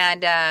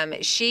 and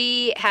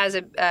she has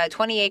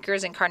 20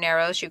 acres in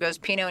Carneros. She grows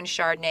Pinot and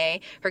Chardonnay.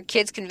 Her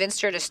kids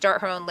convinced her to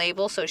start her own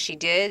label, so she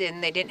did,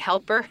 and they didn't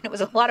help her. It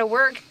was a lot of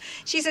work.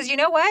 She says, "You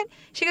know what?"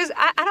 She goes,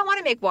 I don't want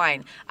to make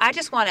wine. I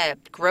just want to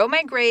grow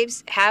my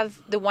grapes, have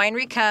the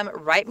winery come,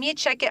 write me a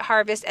check at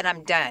harvest, and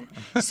I'm done.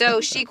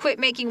 So she quit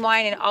making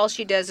wine, and all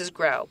she does is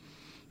grow.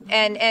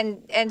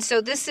 And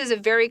so this is a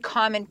very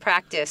common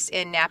practice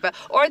in Napa.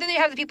 Or then you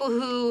have the people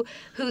who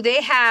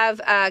they have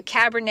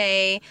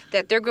Cabernet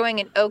that they're growing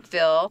in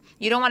Oakville.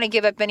 You don't want to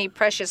give up any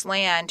precious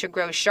land to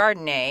grow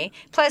Chardonnay.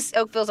 Plus,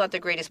 Oakville's not the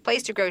greatest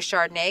place to grow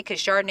Chardonnay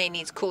because Chardonnay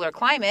needs cooler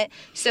climate.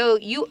 So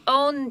you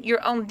own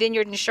your own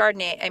vineyard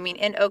in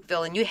in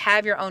Oakville, and you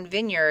have your own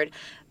vineyard.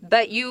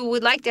 But you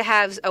would like to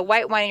have a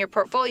white wine in your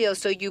portfolio,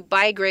 so you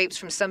buy grapes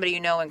from somebody you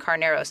know in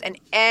Carneros. And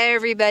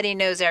everybody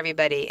knows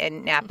everybody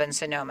in Napa and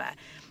Sonoma.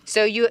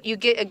 So you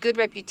get a good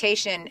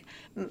reputation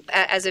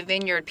as a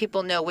vineyard.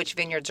 People know which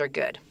vineyards are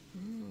good.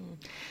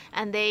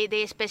 And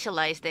they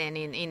specialize then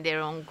in their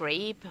own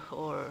grape,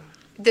 or?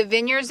 The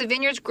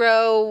vineyards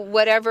grow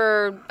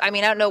whatever. I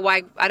don't know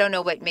why. I don't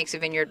know what makes a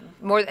vineyard.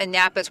 In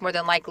Napa, it's more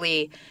than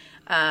likely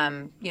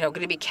going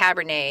to be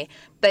Cabernet.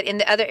 But in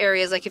the other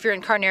areas, like if you're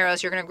in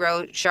Carneros, you're going to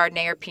grow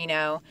Chardonnay or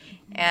Pinot.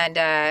 And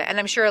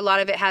I'm sure a lot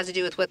of it has to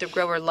do with what the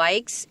grower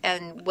likes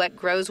and what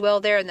grows well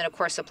there, and then, of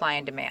course, supply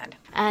and demand.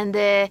 And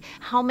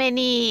how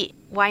many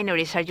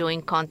wineries are you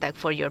in contact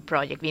for your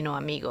project, Vino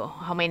Amigo?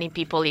 How many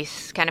people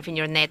is kind of in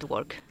your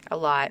network? A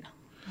lot.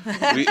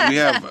 we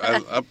have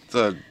up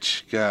to,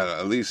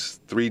 at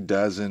least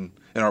 36 in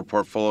our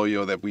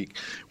portfolio that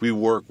we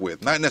work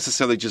with. Not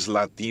necessarily just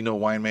Latino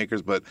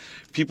winemakers, but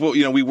people,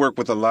 we work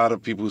with a lot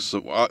of people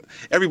who,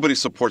 everybody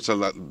supports the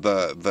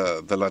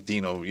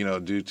Latino,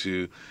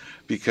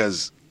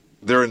 because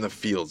they're in the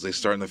fields. They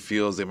start in the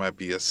fields. They might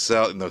be in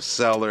the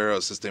cellar,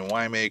 assistant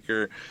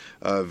winemaker,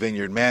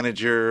 vineyard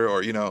manager,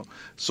 or,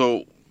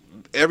 so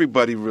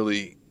everybody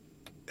really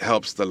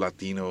helps the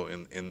Latino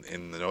in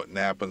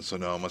Napa and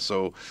Sonoma.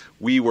 So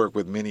we work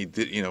with many,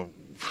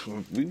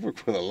 we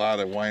work with a lot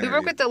of wineries. We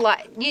work with a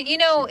lot.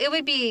 It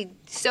would be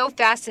so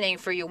fascinating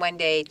for you one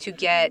day to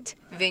get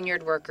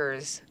vineyard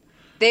workers.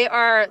 They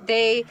are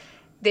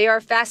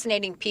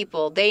fascinating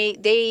people.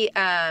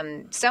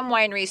 Some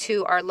wineries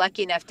who are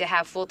lucky enough to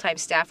have full-time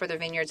staff for their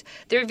vineyards,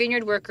 their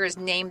vineyard workers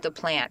name the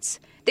plants.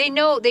 They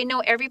know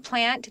every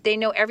plant. They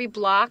know every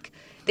block.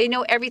 They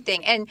know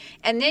everything. And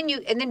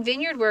then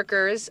vineyard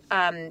workers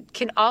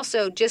can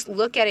also just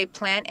look at a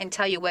plant and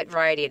tell you what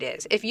variety it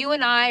is. If you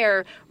and I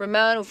or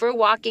Ramon, if we're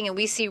walking and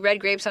we see red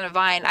grapes on a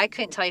vine, I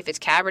couldn't tell you if it's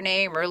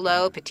Cabernet,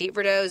 Merlot, Petit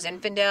Verdot,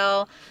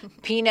 Zinfandel,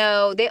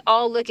 Pinot. They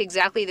all look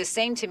exactly the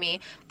same to me.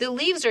 The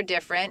leaves are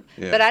different,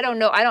 but I don't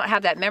know. I don't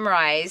have that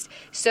memorized.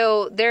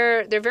 So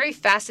they're very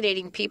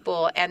fascinating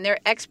people, and their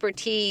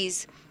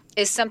expertise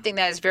is something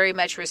that is very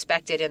much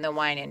respected in the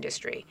wine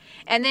industry.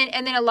 And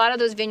then a lot of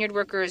those vineyard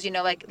workers,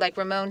 like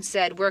Ramon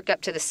said, work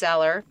up to the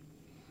cellar.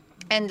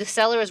 And the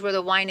cellar is where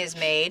the wine is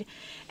made.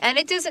 And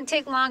it doesn't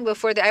take long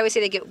before I always say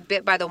they get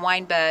bit by the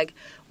wine bug,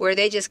 where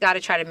they just got to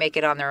try to make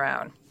it on their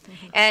own.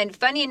 Mm-hmm. And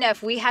funny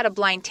enough, we had a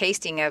blind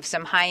tasting of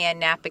some high-end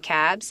Napa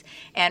cabs.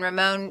 And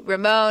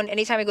Ramon,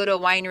 anytime we go to a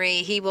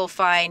winery, he will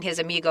find his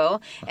amigo,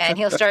 and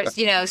he'll start,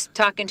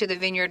 talking to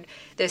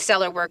the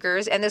cellar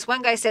workers. And this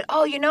one guy said,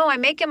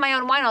 I'm making my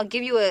own wine. I'll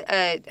give you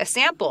a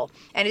sample.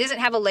 And it doesn't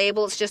have a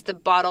label. It's just the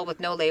bottle with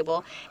no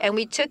label. And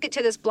we took it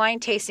to this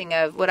blind tasting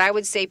of what I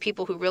would say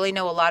people who really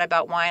know a lot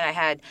about wine. I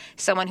had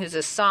someone who's a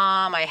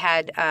somm. I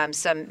had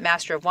some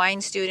Master of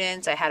Wine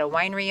students. I had a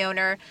winery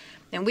owner.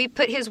 And we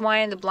put his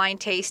wine in the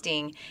blind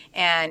tasting,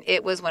 and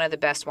it was one of the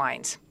best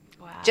wines.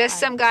 Wow. Just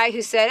some guy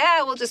who said,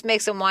 we'll just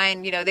make some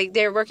wine.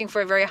 They're working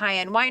for a very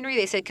high-end winery.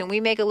 They said, can we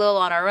make a little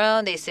on our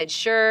own? They said,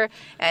 sure,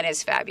 and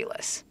it's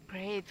fabulous.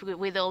 Great,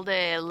 with all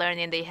the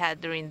learning they had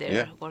during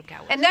their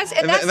workout. And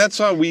that's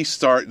how we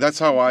start. That's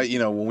how I,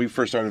 when we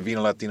first started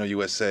Vino Latino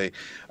USA,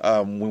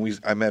 I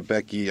met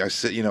Becky, I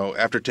said,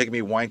 after taking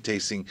me wine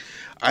tasting,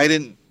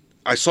 I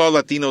saw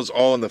Latinos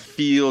all in the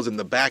fields and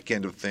the back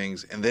end of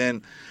things, and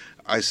then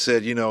I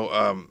said,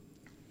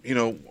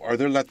 are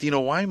there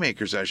Latino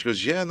winemakers there? She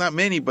goes, yeah, not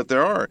many, but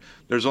there are.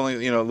 There's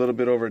only, a little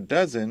bit over a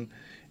dozen.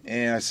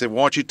 And I said,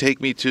 why don't you take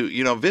me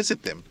to,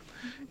 visit them?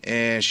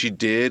 And she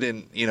did,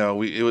 and,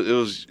 it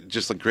was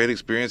just a great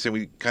experience, and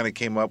we kind of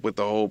came up with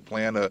the whole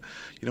plan of,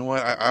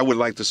 I would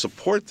like to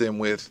support them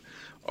with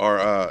our,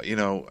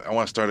 I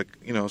want to start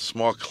a,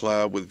 small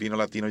club with Vino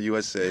Latino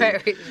USA.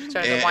 Right,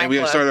 we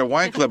started a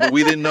wine club, but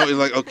we didn't know, it was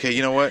like, okay,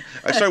 you know what?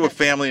 I started with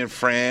family and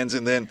friends,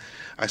 and then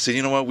I said,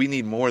 you know what? We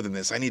need more than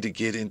this. I need to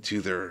get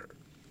into their,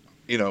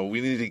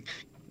 we need to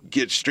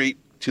get straight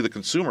to the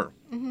consumer.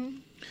 Mm-hmm.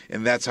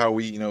 And that's how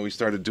we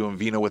started doing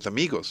Vino with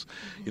Amigos.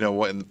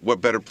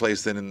 What better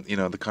place than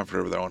in, the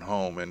comfort of their own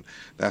home. And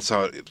that's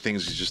how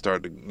things just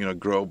started to,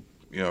 grow,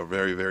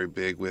 very, very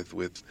big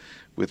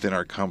within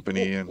our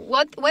company. And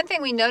one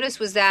thing we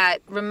noticed was that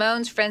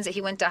Ramon's friends that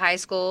he went to high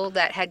school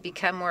that had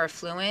become more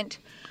affluent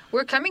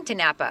were coming to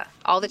Napa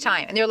all the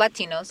time. And they're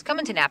Latinos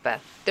coming to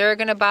Napa. They're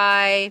going to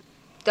buy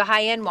the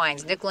high-end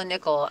wines, Nickel and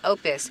Nickel,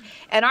 Opus.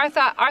 And our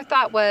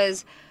thought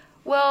was,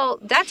 well,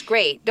 that's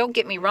great. Don't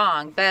get me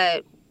wrong,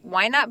 but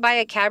why not buy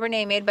a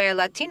Cabernet made by a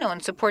Latino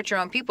and support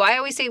your own people? I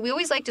always say we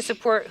always like to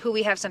support who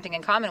we have something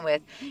in common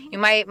with.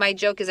 My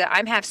joke is that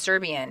I'm half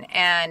Serbian,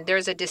 and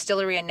there's a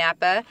distillery in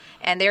Napa,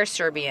 and they're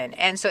Serbian.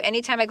 And so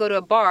anytime I go to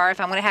a bar,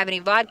 if I'm going to have any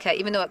vodka,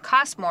 even though it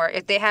costs more,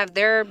 if they have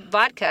their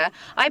vodka,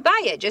 I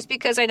buy it just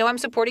because I know I'm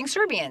supporting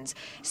Serbians.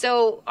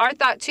 So our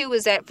thought, too,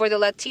 was that for the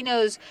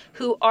Latinos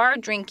who are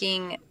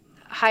drinking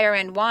higher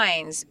end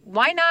wines,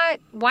 why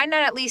not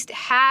at least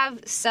have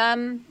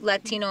some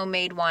Latino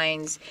made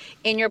wines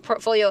in your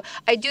portfolio?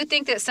 I do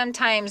think that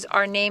sometimes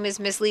our name is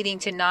misleading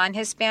to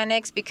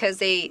non-Hispanics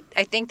because I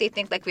think they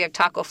think like we have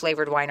taco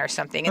flavored wine or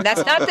something, and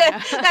that's not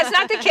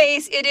the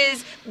case. It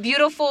is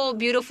beautiful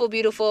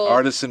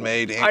artisan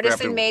made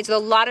with a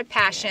lot of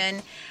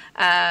passion.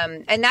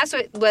 And that's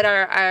what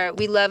our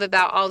we love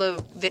about all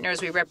the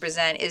vintners we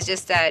represent is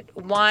just that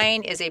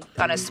wine is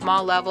on a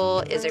small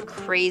level is a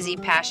crazy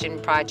passion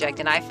project,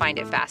 and I find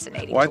it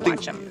fascinating to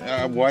watch them.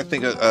 I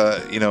think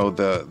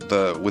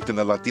the within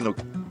the Latino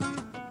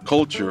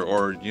culture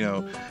or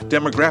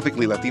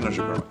demographically Latinos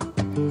are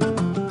growing.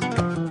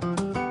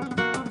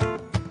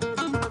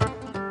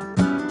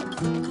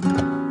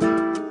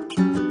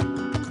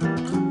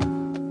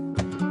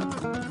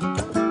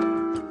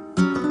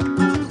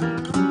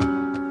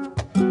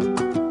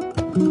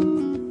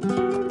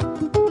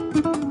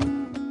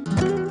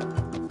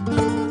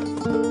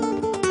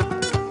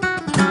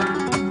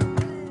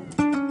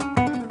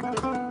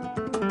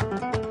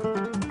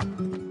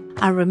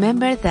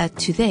 remember that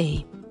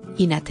today,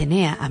 in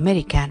Atenea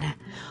Americana,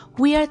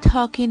 we are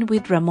talking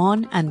with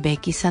Ramon and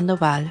Becky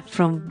Sandoval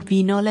from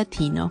Vino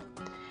Latino,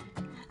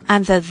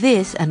 and that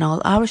this and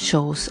all our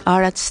shows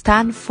are at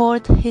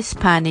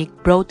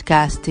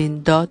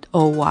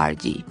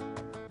StanfordHispanicBroadcasting.org.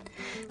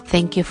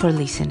 Thank you for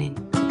listening.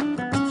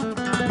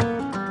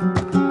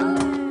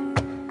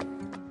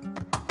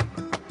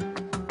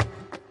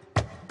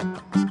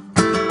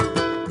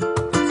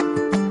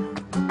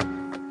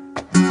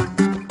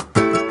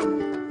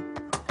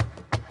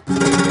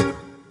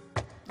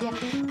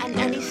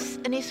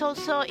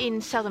 Also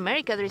in South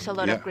America, there is a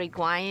lot of great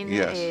wine.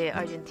 Yes.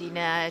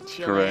 Argentina,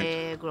 Chile,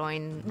 Correct.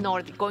 going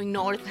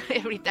north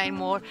every time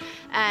more.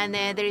 And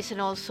there is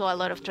also a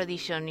lot of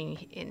tradition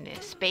in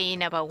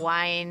Spain about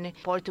wine,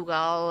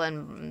 Portugal,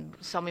 and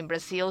some in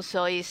Brazil.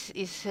 So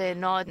it's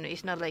not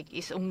like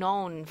it's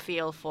unknown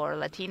field for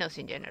Latinos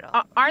in general.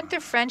 Aren't the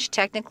French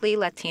technically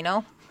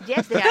Latino?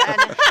 Yes, they are.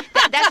 And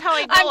that's how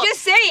it goes. I'm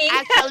just saying.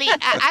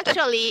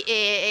 Actually,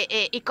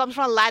 it comes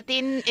from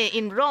Latin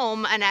in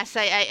Rome, and as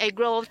I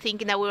grew up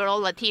thinking that we were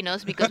all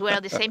Latinos because we're all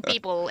the same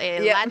people.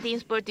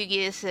 Latins,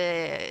 Portuguese,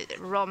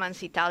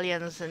 Romans,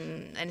 Italians,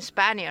 and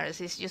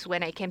Spaniards. It's just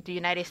when I came to the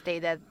United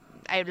States that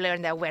I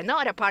learned that we're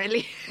not,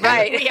 apparently.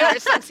 Right. We are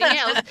something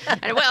else.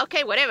 And well,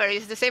 okay, whatever.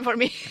 It's the same for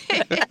me.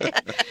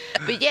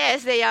 But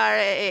yes, they are,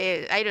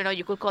 I don't know,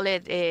 you could call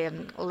it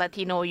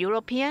Latino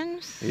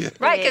Europeans. Yeah.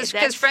 Right,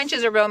 because French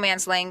is a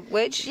Romance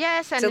language.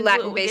 Yes, and it's a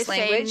Latin-based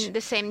language.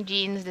 The same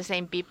genes, the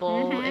same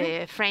people.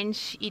 Mm-hmm.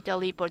 French,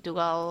 Italy, Portugal,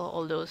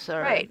 all those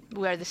are. Right.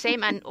 We are the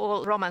same, and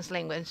all Romance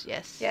language,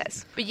 yes.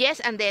 Yes. But yes,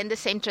 and then the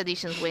same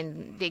traditions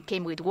when they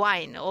came with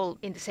wine, all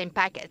in the same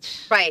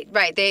package. Right.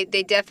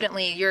 They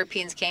definitely,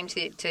 Europeans came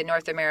to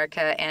North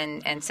America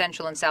and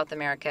Central and South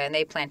America, and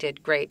they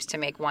planted grapes to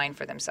make wine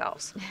for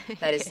themselves.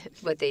 That is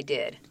what they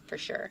did, for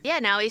sure. Yeah,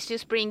 now it's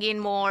just bringing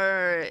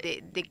more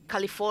the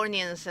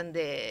Californians and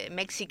the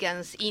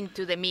Mexicans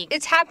into the mix.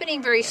 It's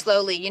happening very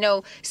slowly,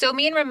 So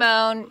me and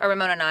Ramon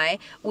and I,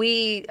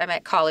 I'm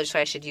at college, so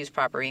I should use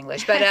proper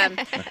English. But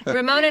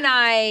Ramon and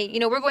I,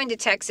 we're going to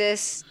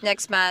Texas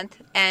next month,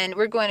 and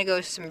we're going to go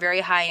to some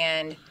very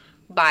high-end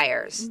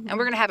buyers, and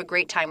we're going to have a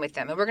great time with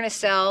them, and we're going to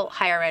sell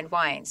higher-end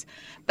wines.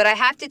 But I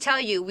have to tell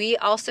you, we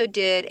also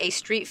did a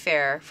street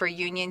fair for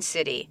Union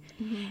City,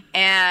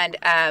 and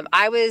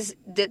I was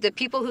the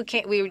people who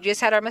came. We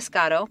just had our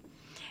Moscato,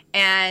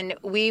 and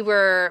we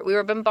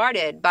were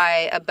bombarded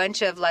by a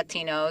bunch of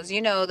Latinos.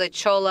 The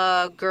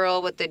Chola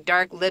girl with the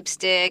dark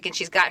lipstick, and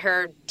she's got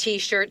her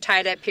T-shirt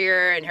tied up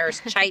here and her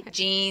tight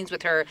jeans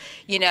with her,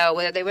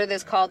 what are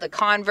those called, the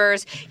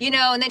Converse,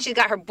 and then she's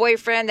got her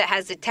boyfriend that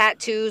has the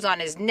tattoos on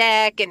his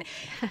neck, and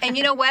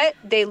you know what?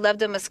 They loved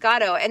the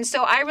Moscato, and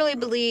so I really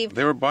believe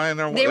they were buying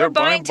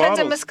tons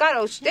of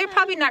Moscatos. They're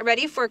probably not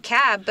ready for a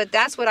cab, but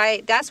that's what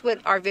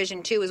our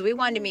vision too is. We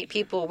wanted to meet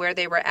people where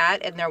they were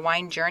at in their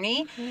wine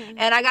journey,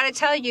 and I got to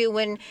tell you,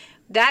 when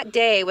that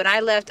day when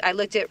I left, I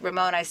looked at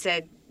Ramon. I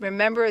said,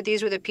 remember,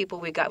 these were the people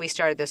we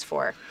started this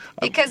for,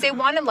 because they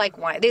want to like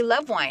wine. They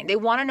love wine. They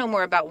want to know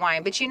more about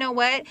wine. But you know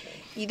what?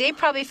 They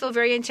probably feel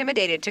very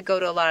intimidated to go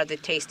to a lot of the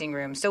tasting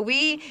rooms. So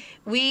we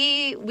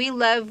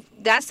love.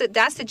 That's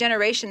the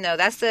generation though.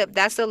 That's the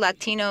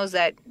Latinos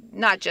that.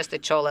 Not just the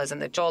Cholas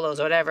and the Cholos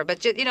or whatever,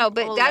 but but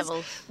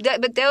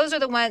but those are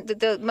the ones that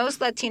the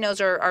most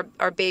Latinos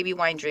are baby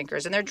wine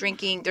drinkers, and they're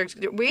drinking.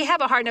 We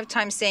have a hard enough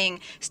time saying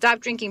stop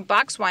drinking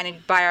box wine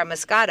and buy our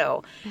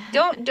Moscato.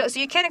 So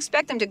you can't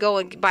expect them to go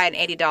and buy an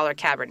 $80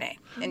 Cabernet.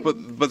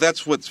 But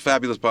that's what's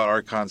fabulous about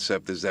our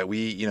concept is that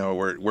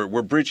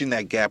we're bridging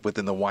that gap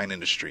within the wine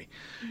industry.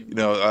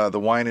 The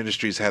wine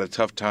industry's had a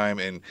tough time,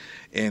 and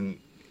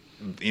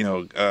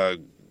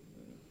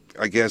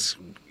I guess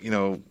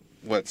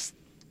what's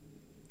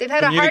they've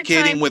had a hard time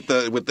communicating with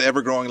the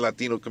ever-growing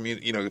Latino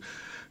community,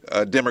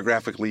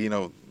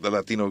 demographically, the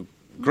Latino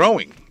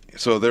growing.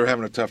 So they're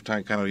having a tough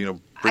time kind of,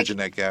 bridging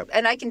that gap.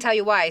 And I can tell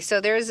you why. So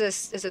there's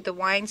this, is it the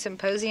Wine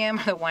Symposium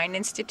or the Wine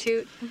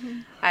Institute?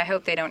 I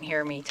hope they don't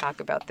hear me talk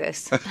about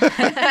this.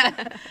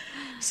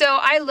 So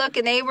I look,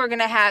 and they were going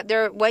to have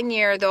one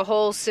year, the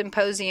whole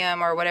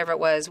symposium or whatever it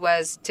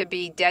was to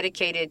be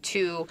dedicated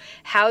to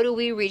how do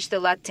we reach the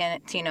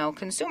Latino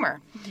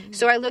consumer.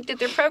 So I looked at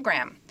their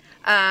program.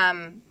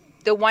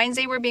 The wines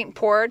they were being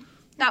poured,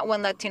 not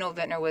one Latino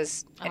vintner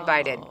was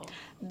invited.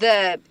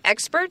 The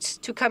experts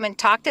to come and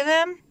talk to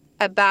them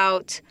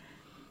about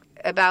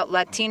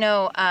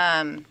Latino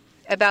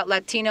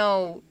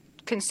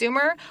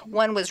consumer,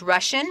 one was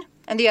Russian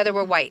and the other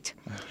were white.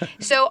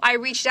 So I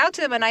reached out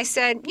to them and I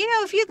said,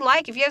 if you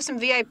have some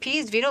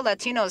VIPs, Vino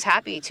Latino is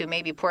happy to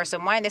maybe pour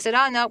some wine. They said,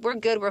 oh, no, we're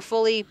good. We're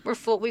full.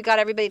 We got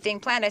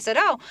everything planned. I said,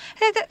 I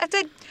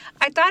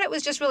thought it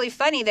was just really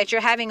funny that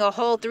you're having a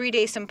whole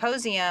 3-day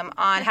symposium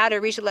on how to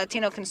reach a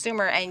Latino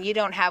consumer and you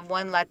don't have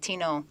one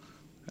Latino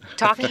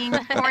talking,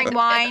 pouring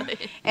wine.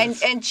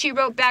 And she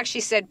wrote back, she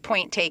said,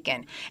 point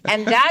taken.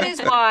 And that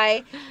is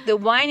why the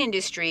wine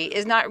industry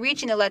is not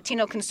reaching the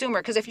Latino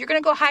consumer. Because if you're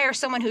going to go hire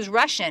someone who's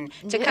Russian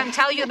to come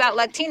tell you about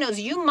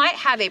Latinos, you might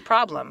have a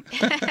problem.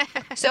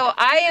 So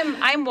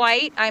I'm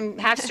white, I'm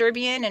half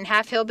Serbian and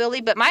half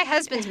hillbilly, but my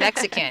husband's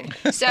Mexican.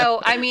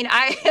 So I mean,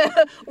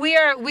 we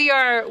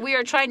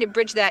are trying to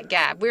bridge that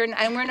gap. We're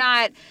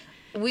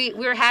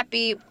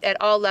happy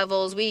at all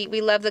levels.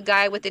 We love the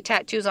guy with the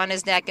tattoos on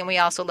his neck, and we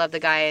also love the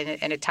guy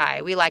in a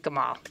tie. We like them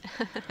all.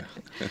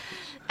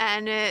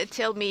 And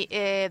tell me,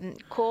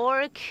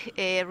 cork,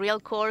 real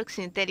cork,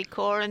 synthetic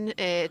corn,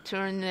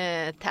 turn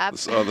tap.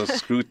 Oh, the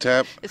screw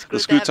tap. The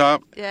screw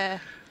top. Yeah.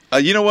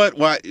 You know what?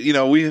 Why? You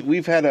know,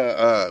 we've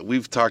had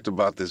we've talked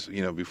about this,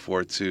 you know,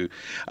 before too.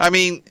 I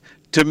mean,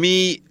 to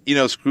me, you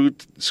know, screw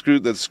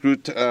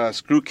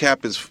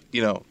cap is,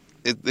 you know,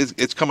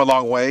 it's come a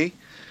long way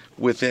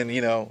within,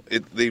 you know,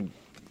 the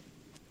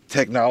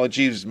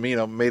technologies, you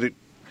know, made it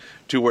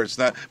to where it's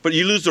not. But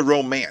you lose the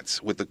romance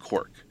with the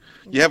cork.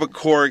 You have a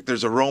cork.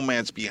 There's a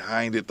romance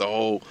behind it. The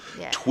whole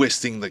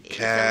twisting the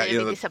cat, you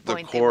know,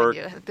 the cork.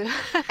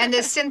 And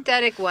the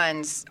synthetic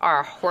ones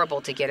are horrible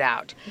to get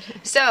out.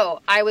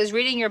 So I was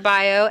reading your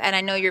bio, and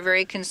I know you're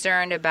very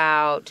concerned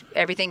about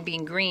everything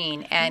being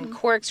green, and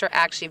corks are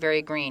actually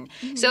very green.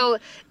 So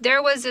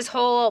there was this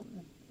whole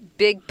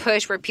big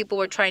push where people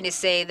were trying to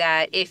say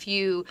that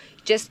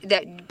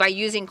that by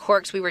using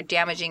corks we were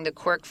damaging the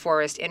cork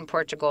forest in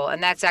Portugal,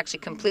 and that's actually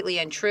completely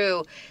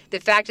untrue. The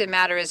fact of the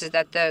matter is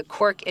that the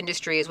cork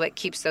industry is what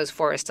keeps those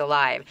forests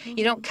alive.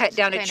 You don't cut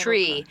down a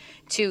tree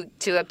to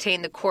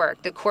obtain the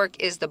cork. The cork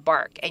is the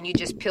bark, and you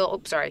just peel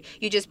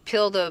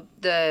the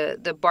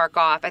bark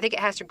off. I think it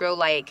has to grow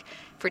like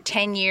for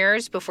 10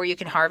 years before you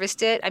can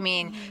harvest it. I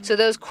mean, so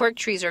those cork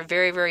trees are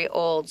very, very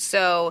old.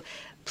 So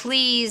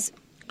please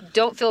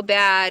don't feel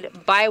bad.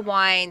 Buy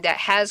wine that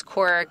has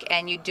cork,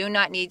 and you do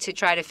not need to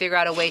try to figure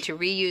out a way to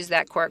reuse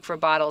that cork for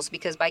bottles,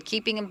 because by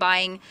keeping and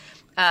buying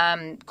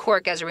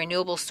cork as a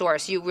renewable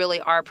source, you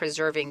really are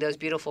preserving those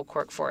beautiful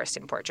cork forests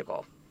in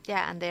Portugal.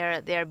 Yeah, and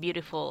they're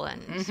beautiful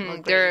and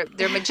they're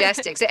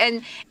majestic.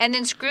 And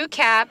then screw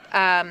cap.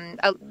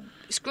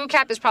 Screw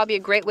cap is probably a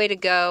great way to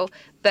go,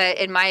 but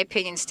in my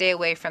opinion, stay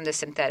away from the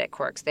synthetic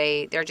corks.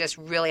 They're just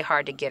really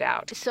hard to get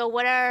out. So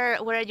what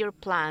are your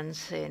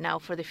plans now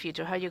for the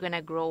future? How are you going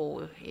to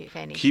grow, if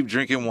any? Keep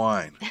drinking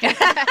wine.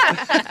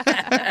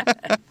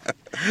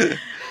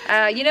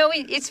 You know,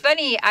 it's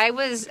funny. I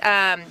was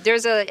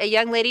there's a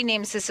young lady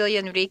named Cecilia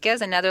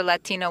Enriquez, another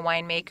Latino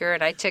winemaker,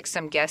 and I took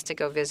some guests to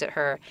go visit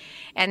her,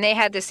 and they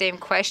had the same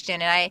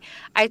question. And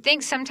I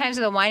think sometimes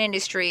in the wine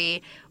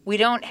industry,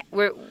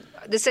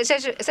 this is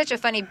such a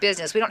funny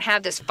business. We don't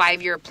have this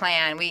 5-year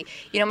plan.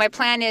 My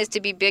plan is to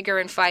be bigger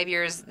in 5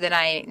 years than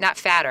not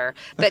fatter,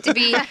 but to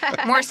be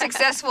more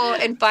successful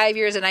in 5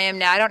 years than I am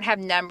now. I don't have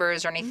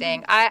numbers or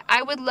anything.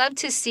 I would love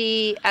to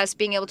see us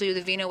being able to do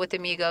the Vino with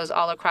Amigos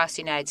all across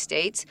the United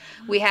States.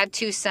 We have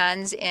 2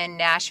 sons in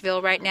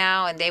Nashville right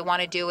now, and they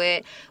want to do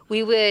it.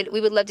 We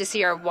would love to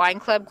see our wine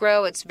club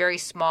grow. It's very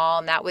small,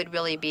 and that would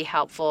really be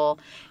helpful.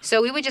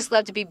 So we would just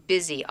love to be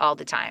busy all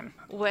the time.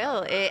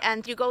 Well,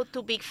 and you go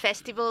to big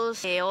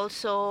festivals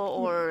also,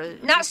 or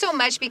not so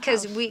much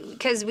because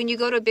when you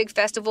go to a big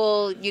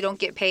festival, you don't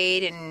get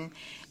paid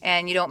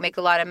and you don't make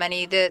a lot of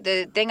money.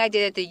 The thing I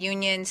did at the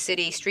Union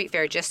City Street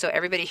Fair, just so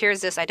everybody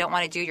hears this, I don't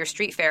want to do your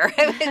street fair.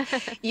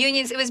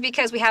 It was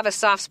because we have a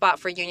soft spot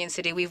for Union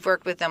City. We've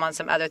worked with them on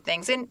some other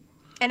things, and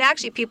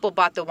actually people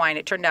bought the wine.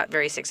 It turned out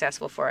very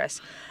successful for us.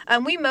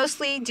 We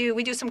mostly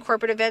do some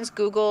corporate events.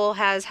 Google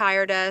has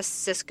hired us,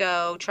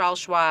 Cisco, Charles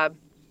Schwab.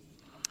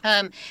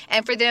 And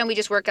for them, we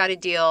just work out a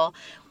deal.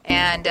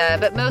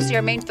 But mostly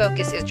our main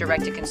focus is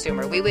direct to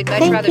consumer. We would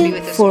much rather be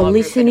with a small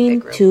group than a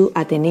big group. Thank you for listening to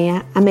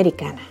Atenea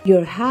Americana,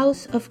 your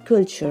house of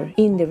culture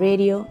in the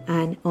radio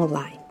and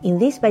online. In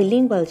this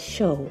bilingual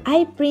show,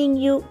 I bring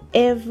you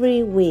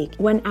every week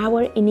 1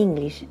 hour in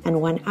English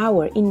and 1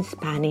 hour in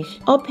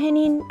Spanish,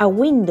 opening a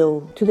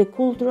window to the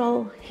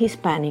cultural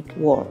Hispanic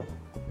world.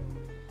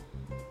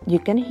 You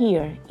can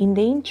hear in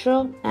the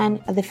intro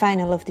and at the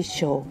final of the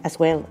show, as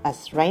well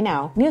as right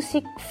now,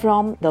 music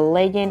from the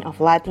legend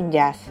of Latin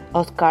jazz,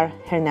 Oscar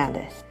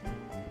Hernandez.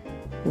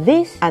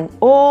 This and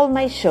all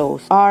my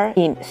shows are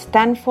in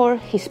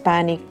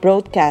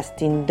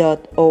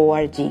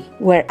StanfordHispanicBroadcasting.org,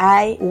 where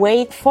I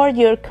wait for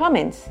your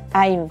comments.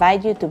 I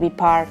invite you to be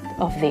part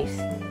of this.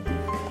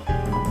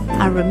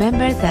 And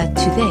remember that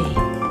today,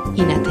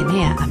 in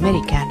Atenea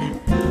Americana,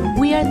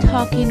 we are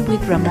talking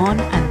with Ramon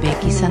and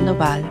Becky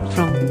Sandoval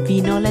from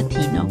Vino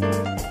Latino.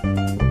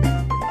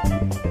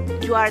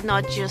 You are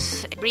not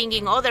just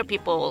bringing other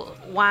people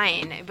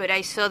wine, but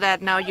I saw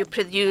that now you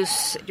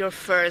produce your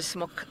first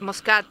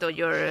Moscato,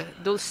 your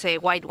dulce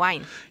white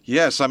wine.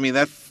 Yes, I mean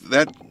that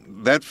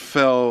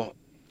fell.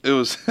 It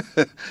was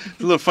a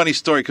little funny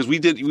story because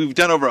we've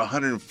done over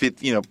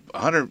 150,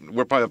 100.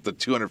 We're probably up to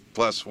 200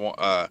 plus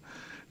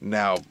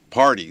now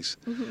parties.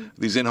 Mm-hmm.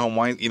 These in-home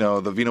wine,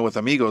 the Vino with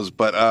Amigos,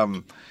 but.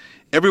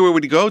 everywhere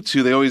we'd go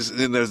to, there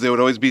would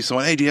always be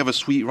someone, hey, do you have a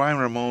sweet wine,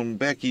 Ramon,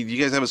 Becky? Do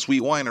you guys have a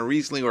sweet wine, a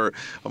Riesling, or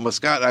a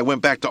Moscato? I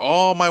went back to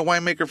all my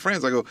winemaker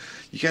friends. I go,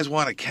 you guys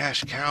want a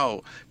cash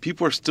cow?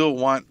 People still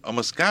want a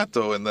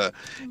Moscato. And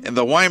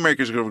the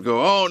winemakers would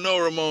go, oh, no,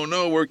 Ramon,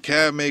 no, we're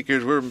cab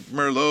makers, we're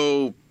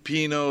Merlot,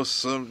 Pinot,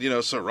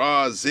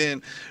 Syrah,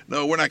 Zin.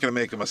 No, we're not going to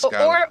make a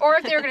Moscato. Or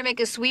if they were going to make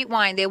a sweet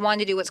wine, they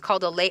wanted to do what's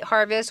called a late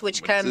harvest,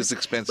 which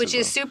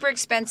is super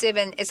expensive,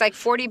 and it's like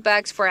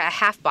 $40 for a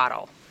half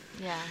bottle.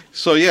 Yeah.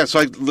 So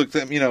I looked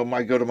at,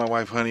 I go to my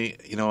wife, honey,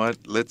 you know what?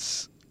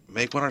 Let's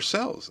make one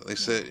ourselves. They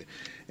said,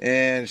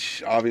 and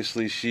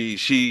obviously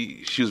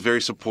she was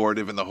very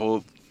supportive in the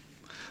whole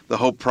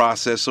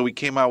process. So we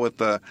came out with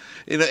and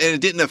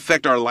it didn't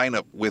affect our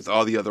lineup with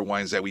all the other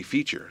wines that we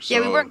feature.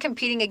 So, we weren't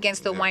competing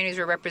against the wineries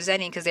we're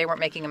representing because they weren't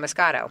making a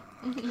Moscato.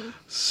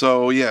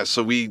 So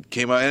we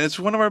came out, and it's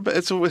one of our.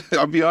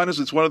 I'll be honest,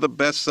 it's one of the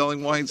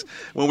best-selling wines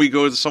when we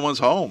go to someone's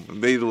home.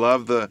 They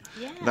love the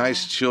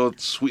nice, chilled,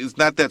 sweet. It's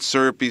not that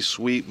syrupy,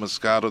 sweet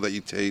Moscato that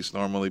you taste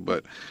normally,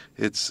 but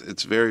it's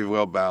very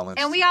well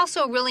balanced. And we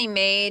also really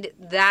made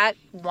that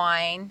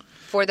wine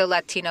for the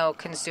Latino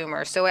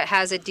consumer. So it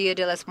has a Dia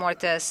de los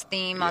Muertos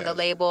theme on the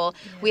label.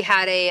 We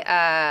had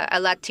a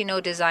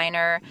Latino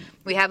designer.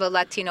 We have a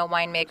Latino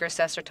winemaker,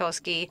 Cesar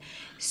Toschi.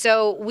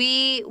 So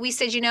we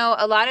said,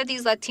 a lot of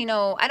these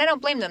Latino, and I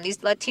don't blame them,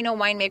 these Latino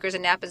winemakers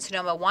in Napa and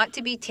Sonoma want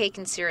to be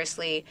taken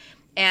seriously,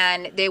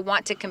 and they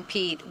want to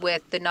compete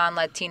with the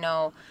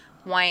non-Latino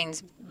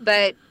wines.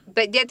 But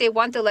yet they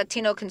want the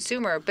Latino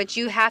consumer. But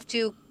you have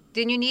to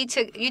then you need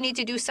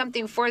to do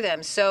something for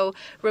them. So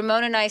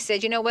Ramon and I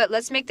said, you know what,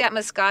 let's make that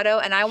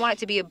Moscato, and I want it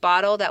to be a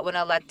bottle that when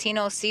a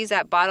Latino sees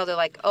that bottle, they're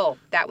like, oh,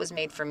 that was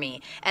made for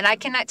me. And I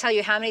cannot tell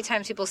you how many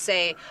times people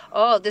say,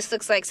 oh, this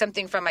looks like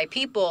something from my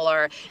people,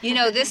 or,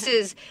 this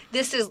is,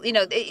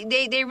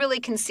 they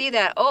really can see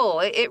that, oh,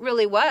 it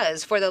really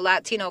was for the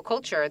Latino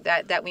culture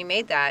that we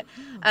made that.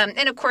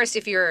 And of course,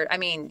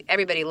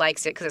 everybody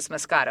likes it because it's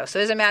Moscato. So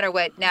it doesn't matter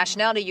what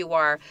nationality you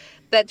are.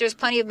 But there's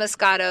plenty of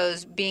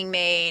Moscatos being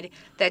made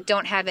that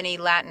don't have any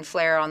Latin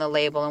flair on the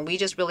label, and we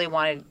really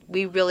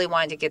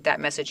wanted to get that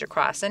message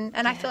across, and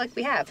I feel like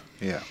we have.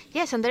 Yeah.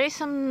 Yes, and there is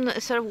some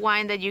sort of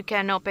wine that you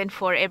can open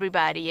for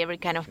everybody, every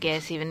kind of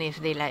guest, even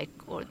if they like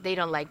or they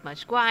don't like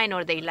much wine,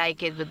 or they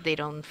like it but they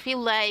don't feel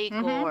like,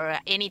 or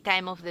any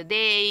time of the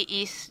day.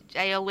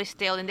 I always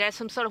tell, and there's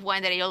some sort of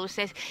wine that I always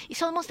say,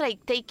 it's almost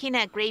like taking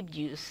a grape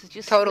juice,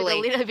 just totally a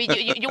little bit.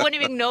 You won't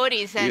even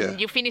notice, and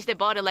you finish the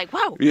bottle like,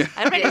 wow. Yeah.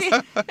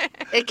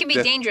 It can be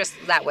dangerous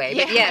that way,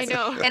 but yes. I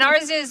know. And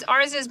ours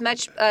is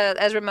much,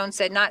 as Ramon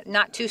said,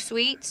 not too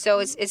sweet, so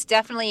it's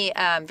definitely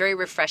very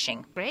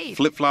refreshing. Great.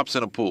 Flip flops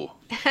in a pool.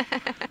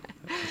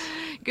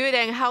 Good.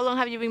 And how long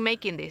have you been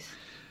making this?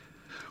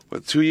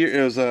 2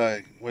 years.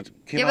 What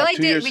came out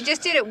 2 years? We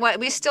just did it.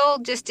 We still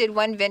just did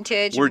one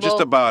vintage. We're just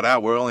about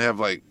out. We only have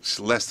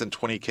less than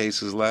 20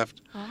 cases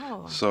left.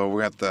 Oh. So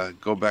we're going to have to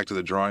go back to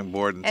the drawing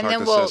board and talk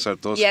to Cesar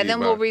Toschi. Yeah, then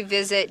we'll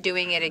revisit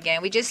doing it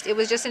again. It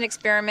was just an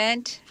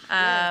experiment.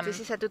 This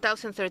is a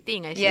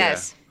 2013, I see.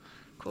 Yes. Yeah.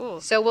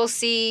 Cool. So we'll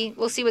see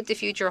what the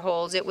future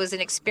holds. It was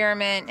an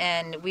experiment,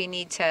 and we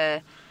need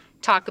to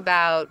talk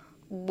about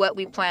what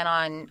we plan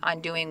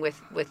on doing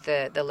with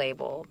the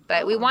label.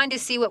 But we wanted to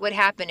see what would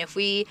happen if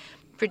we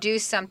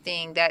produced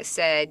something that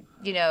said,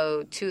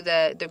 to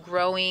the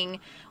growing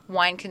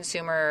wine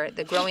consumer,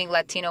 the growing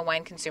Latino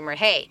wine consumer,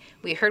 hey,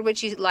 we heard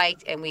what you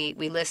liked and we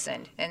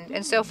listened.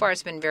 And so far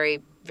it's been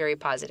very, very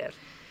positive.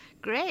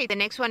 Great. The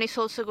next one is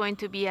also going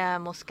to be a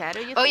Moscato,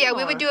 you think? Oh, yeah,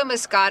 we would do a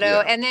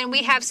Moscato. And then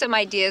we have some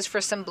ideas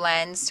for some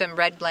blends, some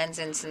red blends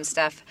and some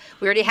stuff.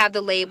 We already have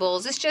the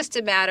labels. It's just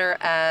a matter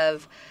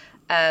of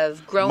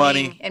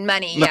growing and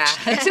money, yeah.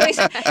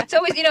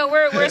 So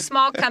we're a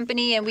small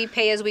company and we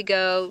pay as we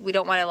go. We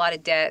don't want a lot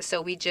of debt,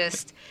 so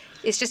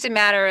it's just a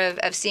matter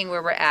of seeing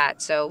where we're at.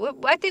 So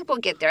I think we'll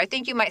get there. I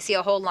think you might see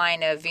a whole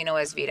line of Vino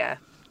Es Vida.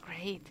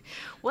 Great.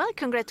 Well,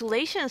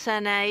 congratulations,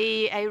 and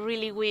I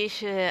really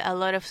wish a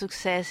lot of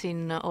success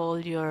in all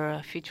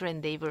your future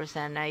endeavors,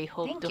 and I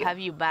hope to have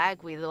you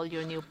back with all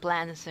your new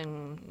plans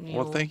and new...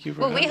 Well, thank you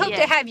for we hope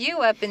to have you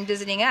up and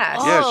visiting us.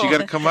 Oh. Yes, you got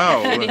to come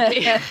out.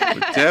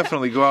 We'll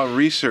definitely go out and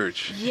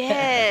research.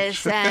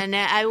 Yes, and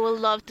I would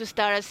love to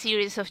start a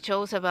series of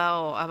shows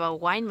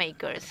about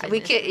winemakers. We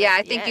could,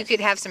 I think you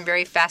could have some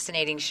very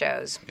fascinating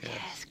shows.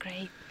 Yes,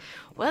 great.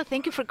 Well,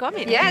 thank you for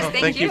coming. Yes,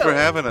 thank you for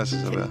having us,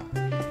 Isabel.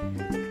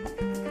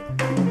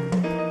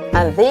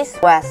 And this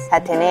was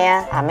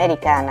Atenea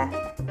Americana.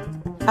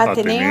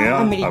 Atenea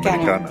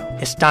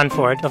Americana.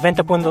 Stanford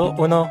 90.1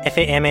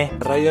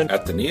 FM Radio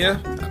Atenea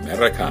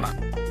Americana.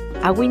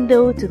 A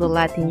window to the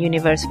Latin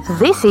universe.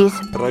 This is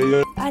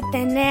Radio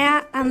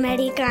Atenea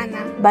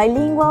Americana.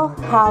 Bilingual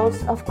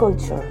House of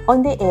Culture,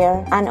 on the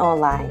air and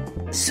online.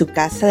 Su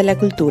casa de la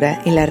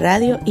cultura en la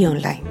radio y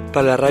online.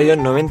 para la radio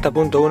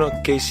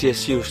 90.1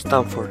 KCSU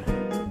Stanford.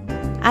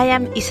 I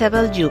am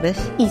Isabel Jubes.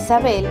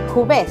 Isabel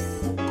Jubes.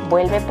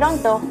 Vuelve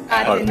pronto.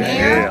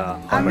 Atenea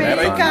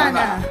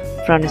Americana.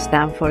 From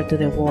Stanford to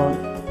the world.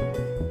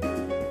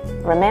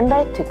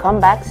 Remember to come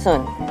back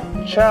soon.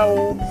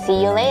 Ciao.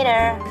 See you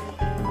later.